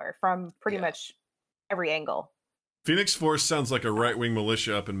power from pretty much every angle. Phoenix Force sounds like a right-wing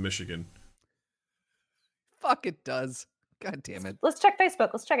militia up in Michigan. Fuck, it does. God damn it. Let's check Facebook.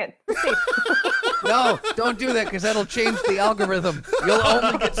 Let's check it. Let's see. No, don't do that because that'll change the algorithm. You'll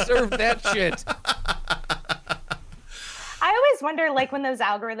only get served that shit. I always wonder, like, when those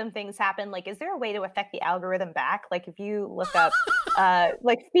algorithm things happen, like, is there a way to affect the algorithm back? Like, if you look up,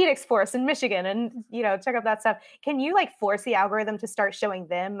 like, Phoenix Force in Michigan and, you know, check up that stuff, can you, like, force the algorithm to start showing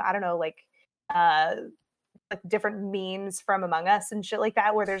them, I don't know, like different memes from Among Us and shit like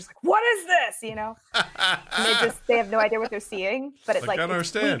that, where there's like, what is this, you know? And they have no idea what they're seeing, but it's I like, don't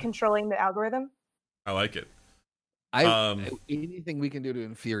it's understand. controlling the algorithm. I like it. Anything we can do to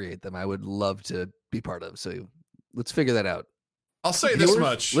infuriate them, I would love to be part of. So let's figure that out. I'll say this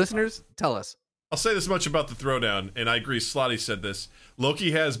much. Listeners, tell us. I'll say this much about the throwdown, and I agree, Slotty said this.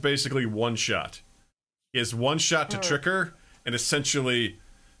 Loki has basically one shot. He has one shot to trick her and essentially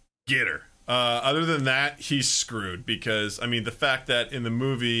get her. Other than that, he's screwed because, I mean, the fact that in the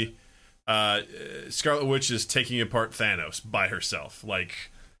movie, Scarlet Witch is taking apart Thanos by herself,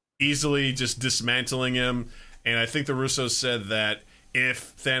 like easily just dismantling him. And I think the Russos said that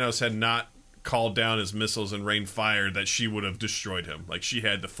if Thanos had not called down his missiles and rained fire, that she would have destroyed him. Like, she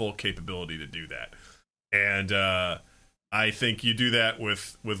had the full capability to do that. And I think you do that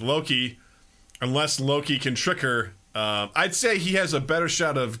with Loki, unless Loki can trick her. I'd say he has a better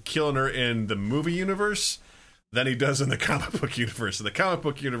shot of killing her in the movie universe than he does in the comic book universe. In the comic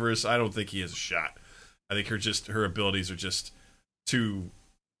book universe, I don't think he has a shot. I think her abilities are just too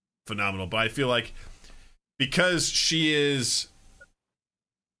phenomenal. But I feel like because she's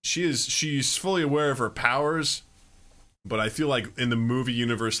fully aware of her powers, but I feel like in the movie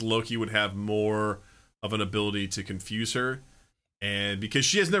universe, Loki would have more of an ability to confuse her, and because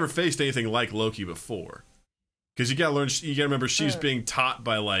she has never faced anything like Loki before. Because you gotta remember she's being taught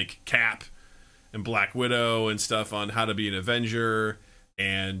by like Cap and Black Widow and stuff on how to be an Avenger,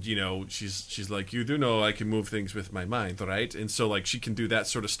 and you know she's like, you do know I can move things with my mind, right? And so like she can do that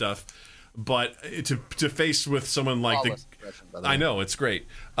sort of stuff. But to face with someone like I know it's great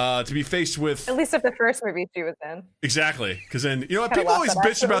to be faced with, at least of the first movie she was in. Exactly, because then people always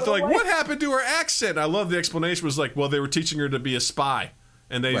bitch about they're like, what happened to her accent? I love the explanation was like, well, they were teaching her to be a spy,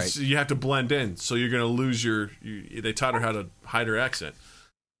 and you have to blend in, so you're gonna lose they taught her how to hide her accent.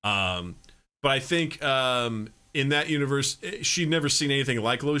 But I think in that universe, she'd never seen anything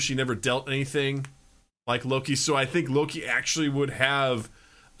like Loki. She never dealt anything like Loki, so I think Loki actually would have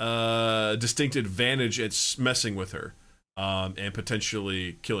distinct advantage at messing with her and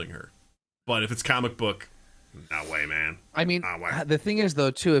potentially killing her. But if it's comic book, no way, man. I mean, the thing is though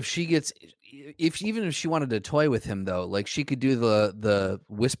too, if she wanted to toy with him though, like she could do the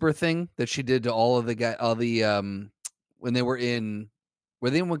whisper thing that she did to all the when they were in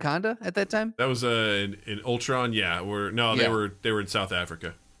Wakanda at that time? That was in Ultron, yeah. They were in South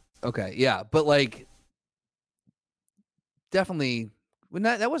Africa. Okay, yeah, but like definitely. Well,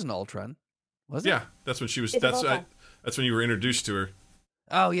 that wasn't Ultron, was it? Yeah, that's when she was. That's when you were introduced to her.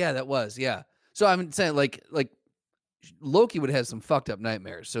 Oh yeah, that was So I'm saying like Loki would have some fucked up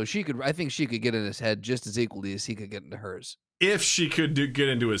nightmares. So I think she could get in his head just as equally as he could get into hers. If she could get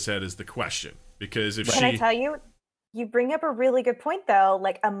into his head is the question, because if Can I tell you, you bring up a really good point though.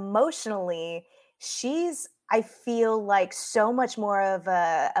 Like emotionally, I feel like so much more of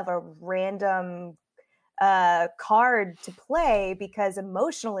a random card to play, because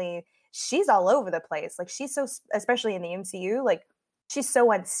emotionally she's all over the place. Like she's so, especially in the MCU, like she's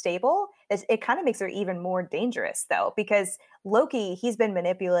so unstable that it kind of makes her even more dangerous though, because Loki, he's been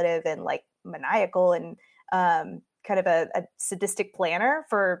manipulative and like maniacal and kind of a sadistic planner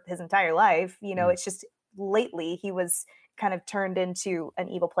for his entire life. You know, it's just lately he was kind of turned into an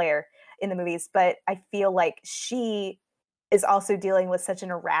evil player in the movies. But I feel like she is also dealing with such an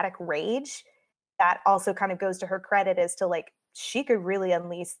erratic rage that also kind of goes to her credit as to like, she could really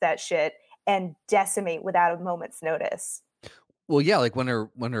unleash that shit and decimate without a moment's notice. Well, yeah, like when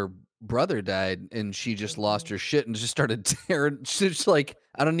her brother died and she just lost her shit and just started tearing. She's like,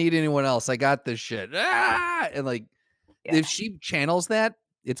 I don't need anyone else. I got this shit. And like, if she channels that,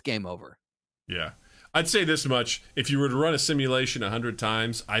 it's game over. Yeah. I'd say this much. If you were to run a simulation 100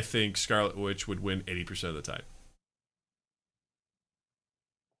 times, I think Scarlet Witch would win 80% of the time.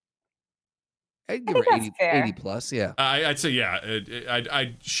 I'd give her 80 plus, yeah. I'd say, yeah.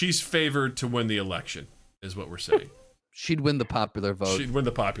 She's favored to win the election, is what we're saying. She'd win the popular vote. She'd win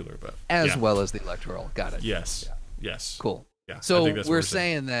the popular vote. As well as the electoral. Got it. Yes. Yeah. Yes. Cool. Yeah. So we're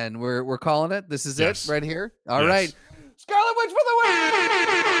saying then, we're calling it. This is it right here. All right. Scarlet Witch for the win!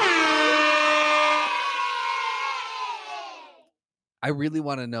 I really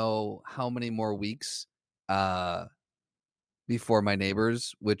want to know how many more weeks before my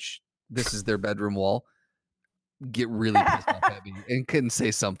neighbors, which this is their bedroom wall, get really pissed off at me and couldn't say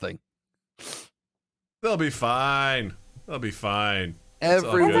something. They'll be fine. They'll be fine. Every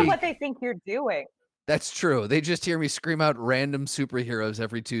Depends on week. what they think you're doing. That's true. They just hear me scream out random superheroes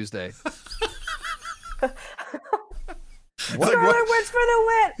every Tuesday. Scarlet Witch for the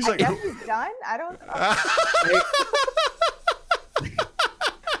win. He's I like, guess he's done. I don't.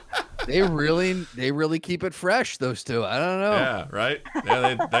 They really keep it fresh. Those two. I don't know. Yeah, right.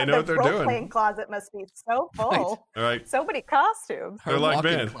 Yeah, they know what they're doing. The role-playing closet must be so full. Right. So many costumes. They're like,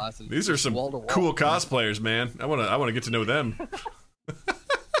 man, these are some cool cosplayers, man. I want to get to know them.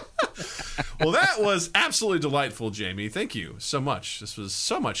 Well, that was absolutely delightful, Jamie. Thank you so much. This was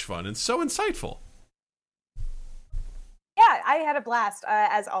so much fun and so insightful. Yeah, I had a blast,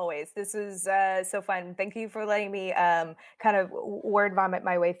 as always. This was so fun. Thank you for letting me kind of word vomit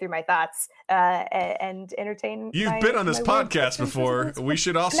my way through my thoughts and entertain. You've been on this podcast before. We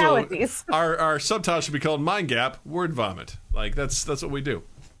should also, our subtitle should be called Mind Gap, Word Vomit. Like, that's what we do.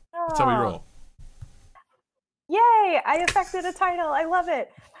 That's how we roll. Yay, I affected a title. I love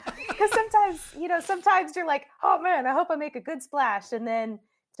it. Because sometimes you're like, oh man, I hope I make a good splash. And then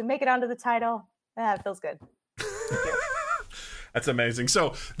to make it onto the title, it feels good. That's amazing.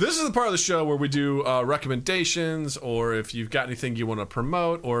 So this is the part of the show where we do recommendations, or if you've got anything you want to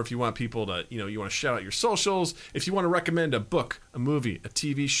promote, or if you want people to, you want to shout out your socials, if you want to recommend a book, a movie, a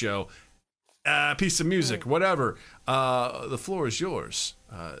TV show, piece of music, whatever. The floor is yours.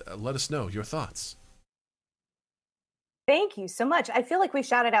 Let us know your thoughts. Thank you so much. I feel like we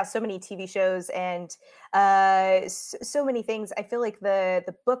shouted out so many TV shows and so many things. I feel like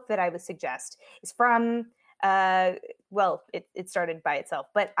the book that I would suggest is from, it started by itself,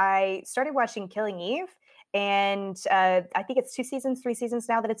 but I started watching Killing Eve, and I think it's 3 seasons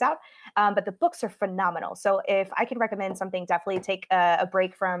now that it's out. But the books are phenomenal. So if I can recommend something, definitely take a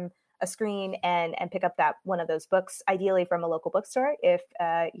break from a screen and pick up one of those books, ideally from a local bookstore if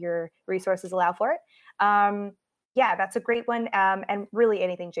your resources allow for it. Yeah, that's a great one. And really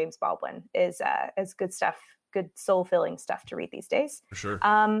anything James Baldwin is good stuff, good soul-filling stuff to read these days. For sure.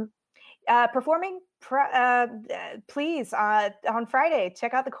 Performing, please, on Friday,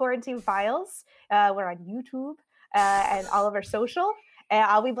 check out the Quarantine Files. We're on YouTube and all of our social. And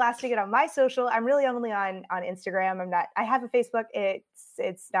I'll be blasting it on my social. I'm really only on Instagram. I have a Facebook.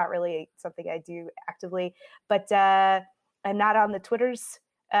 It's not really something I do actively, but I'm not on the Twitters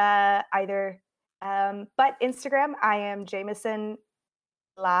either. But Instagram, I am Jameson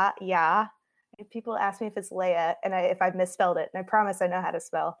La. People ask me if it's Leia, and if I've misspelled it, and I promise I know how to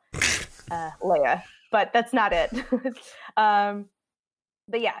spell Leia, but that's not it.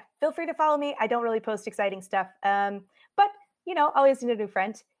 But yeah, feel free to follow me. I don't really post exciting stuff, but always need a new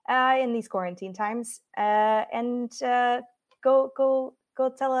friend in these quarantine times, and go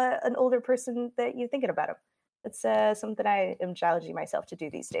tell an older person that you're thinking about them. It's something I am challenging myself to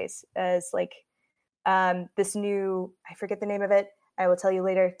do these days. As like this new, I forget the name of it. I will tell you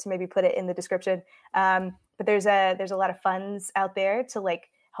later to maybe put it in the description. But there's a lot of funds out there to like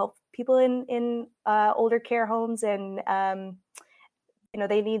help people in older care homes, and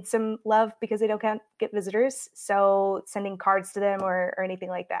they need some love because they can't get visitors. So sending cards to them or anything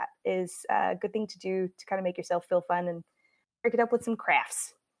like that is a good thing to do to kind of make yourself feel fun and break it up with some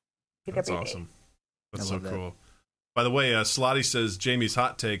crafts. That's awesome. That's so cool. By the way, Slotty says Jamie's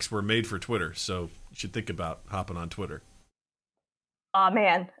hot takes were made for Twitter, so you should think about hopping on Twitter. Oh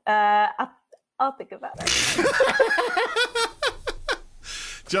man, I'll think about it.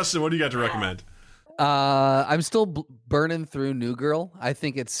 Justin, what do you got to recommend? I'm still burning through New Girl. I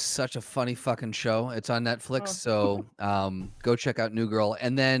think it's such a funny fucking show. It's on Netflix, so go check out New Girl.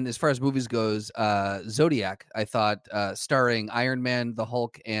 And then as far as movies goes, Zodiac, I thought, starring Iron Man, the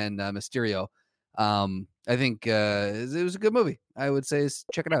Hulk, and Mysterio. I think it was a good movie. I would say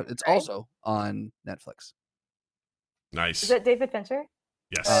check it out. It's also on Netflix. Nice. Is it David Fincher?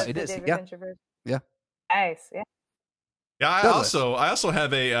 Yes, it is. David Fincher version? Yeah. Nice. Yeah. Yeah, I also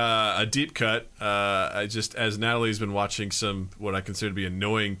have a deep cut. I just, as Natalie's been watching some what I consider to be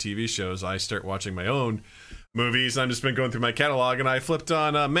annoying TV shows, I start watching my own movies. I've just been going through my catalog, and I flipped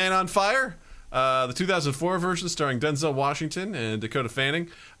on Man on Fire, the 2004 version starring Denzel Washington and Dakota Fanning.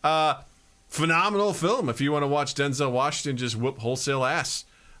 Phenomenal film if you want to watch Denzel Washington just whoop wholesale ass.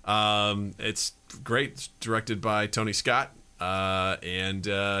 It's great. It's directed by Tony Scott, and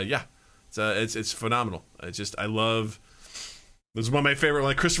it's phenomenal. I love. This is one of my favorite.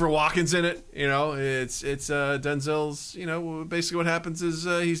 Like Christopher Walken's in it. It's Denzel's. Basically what happens is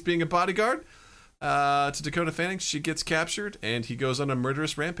he's being a bodyguard to Dakota Fanning. She gets captured, and he goes on a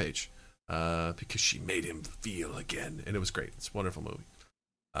murderous rampage because she made him feel again, and it was great. It's a wonderful movie.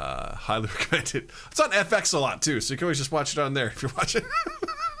 Highly recommend it. It's on FX a lot too, so you can always just watch it on there if you're watching.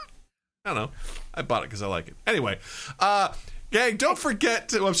 I don't know. I bought it because I like it. Anyway, gang, don't forget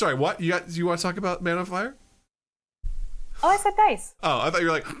to. I'm sorry. What you want to talk about Man on Fire? Oh, I said nice. Oh, I thought you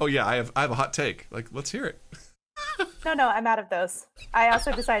were like, oh yeah, I have a hot take. Like, let's hear it. No, I'm out of those. I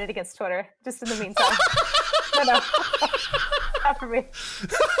also decided against Twitter, just in the meantime. No, not for me. You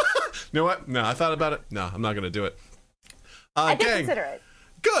know what? No, I thought about it. No, I'm not going to do it. I did gang, consider it.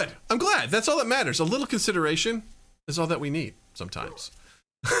 Good. I'm glad. That's all that matters. A little consideration is all that we need sometimes.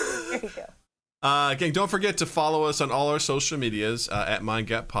 There you go. Gang, don't forget to follow us on all our social medias at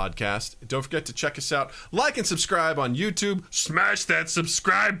MindGap Podcast. Don't forget to check us out. Like and subscribe on YouTube. Smash that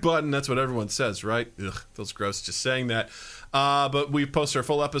subscribe button. That's what everyone says, right? Ugh, feels gross just saying that. But we post our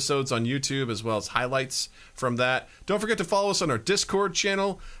full episodes on YouTube as well as highlights from that. Don't forget to follow us on our Discord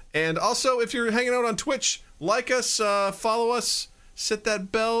channel. And also, if you're hanging out on Twitch, like us, follow us. Set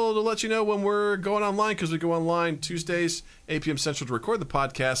that bell to let you know when we're going online, because we go online Tuesdays, 8 p.m. Central to record the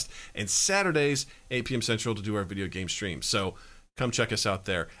podcast, and Saturdays, 8 p.m. Central to do our video game stream. So come check us out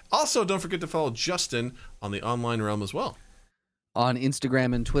there. Also, don't forget to follow Justin on the online realm as well. On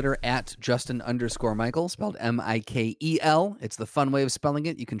Instagram and Twitter at Justin_Michael, spelled Mikel. It's the fun way of spelling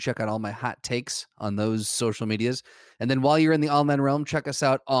it. You can check out all my hot takes on those social medias. And then while you're in the online realm, check us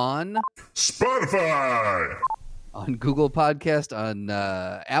out on Spotify, on Google Podcast, on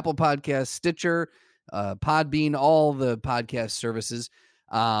Apple Podcast, Stitcher, Podbean, all the podcast services.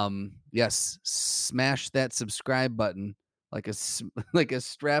 Yes, smash that subscribe button like a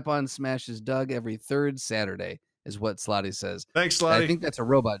strap-on smashes Doug every third Saturday is what Slotty says. Thanks, Slotty. I think that's a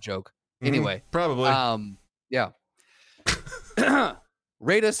robot joke. Anyway, probably. Yeah.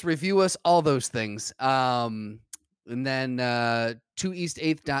 Rate us, review us, all those things. And then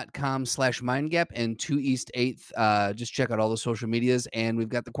 2east8th.com/mindgap and 2east8th. Just check out all the social medias. And we've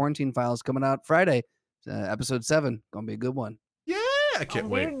got the Quarantine Files coming out Friday, episode 7. Gonna be a good one. Yeah, I can't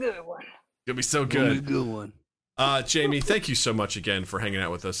wait. A good one. It'll be so good. A good one. Jamie, thank you so much again for hanging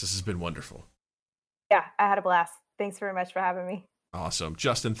out with us. This has been wonderful. Yeah, I had a blast. Thanks very much for having me. Awesome.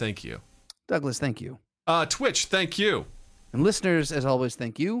 Justin, thank you. Douglas, thank you. Twitch, thank you. And listeners, as always,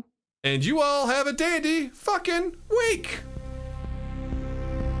 thank you. And you all have a dandy fucking week.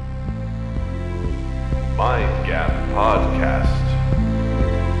 Mind Gap Podcast.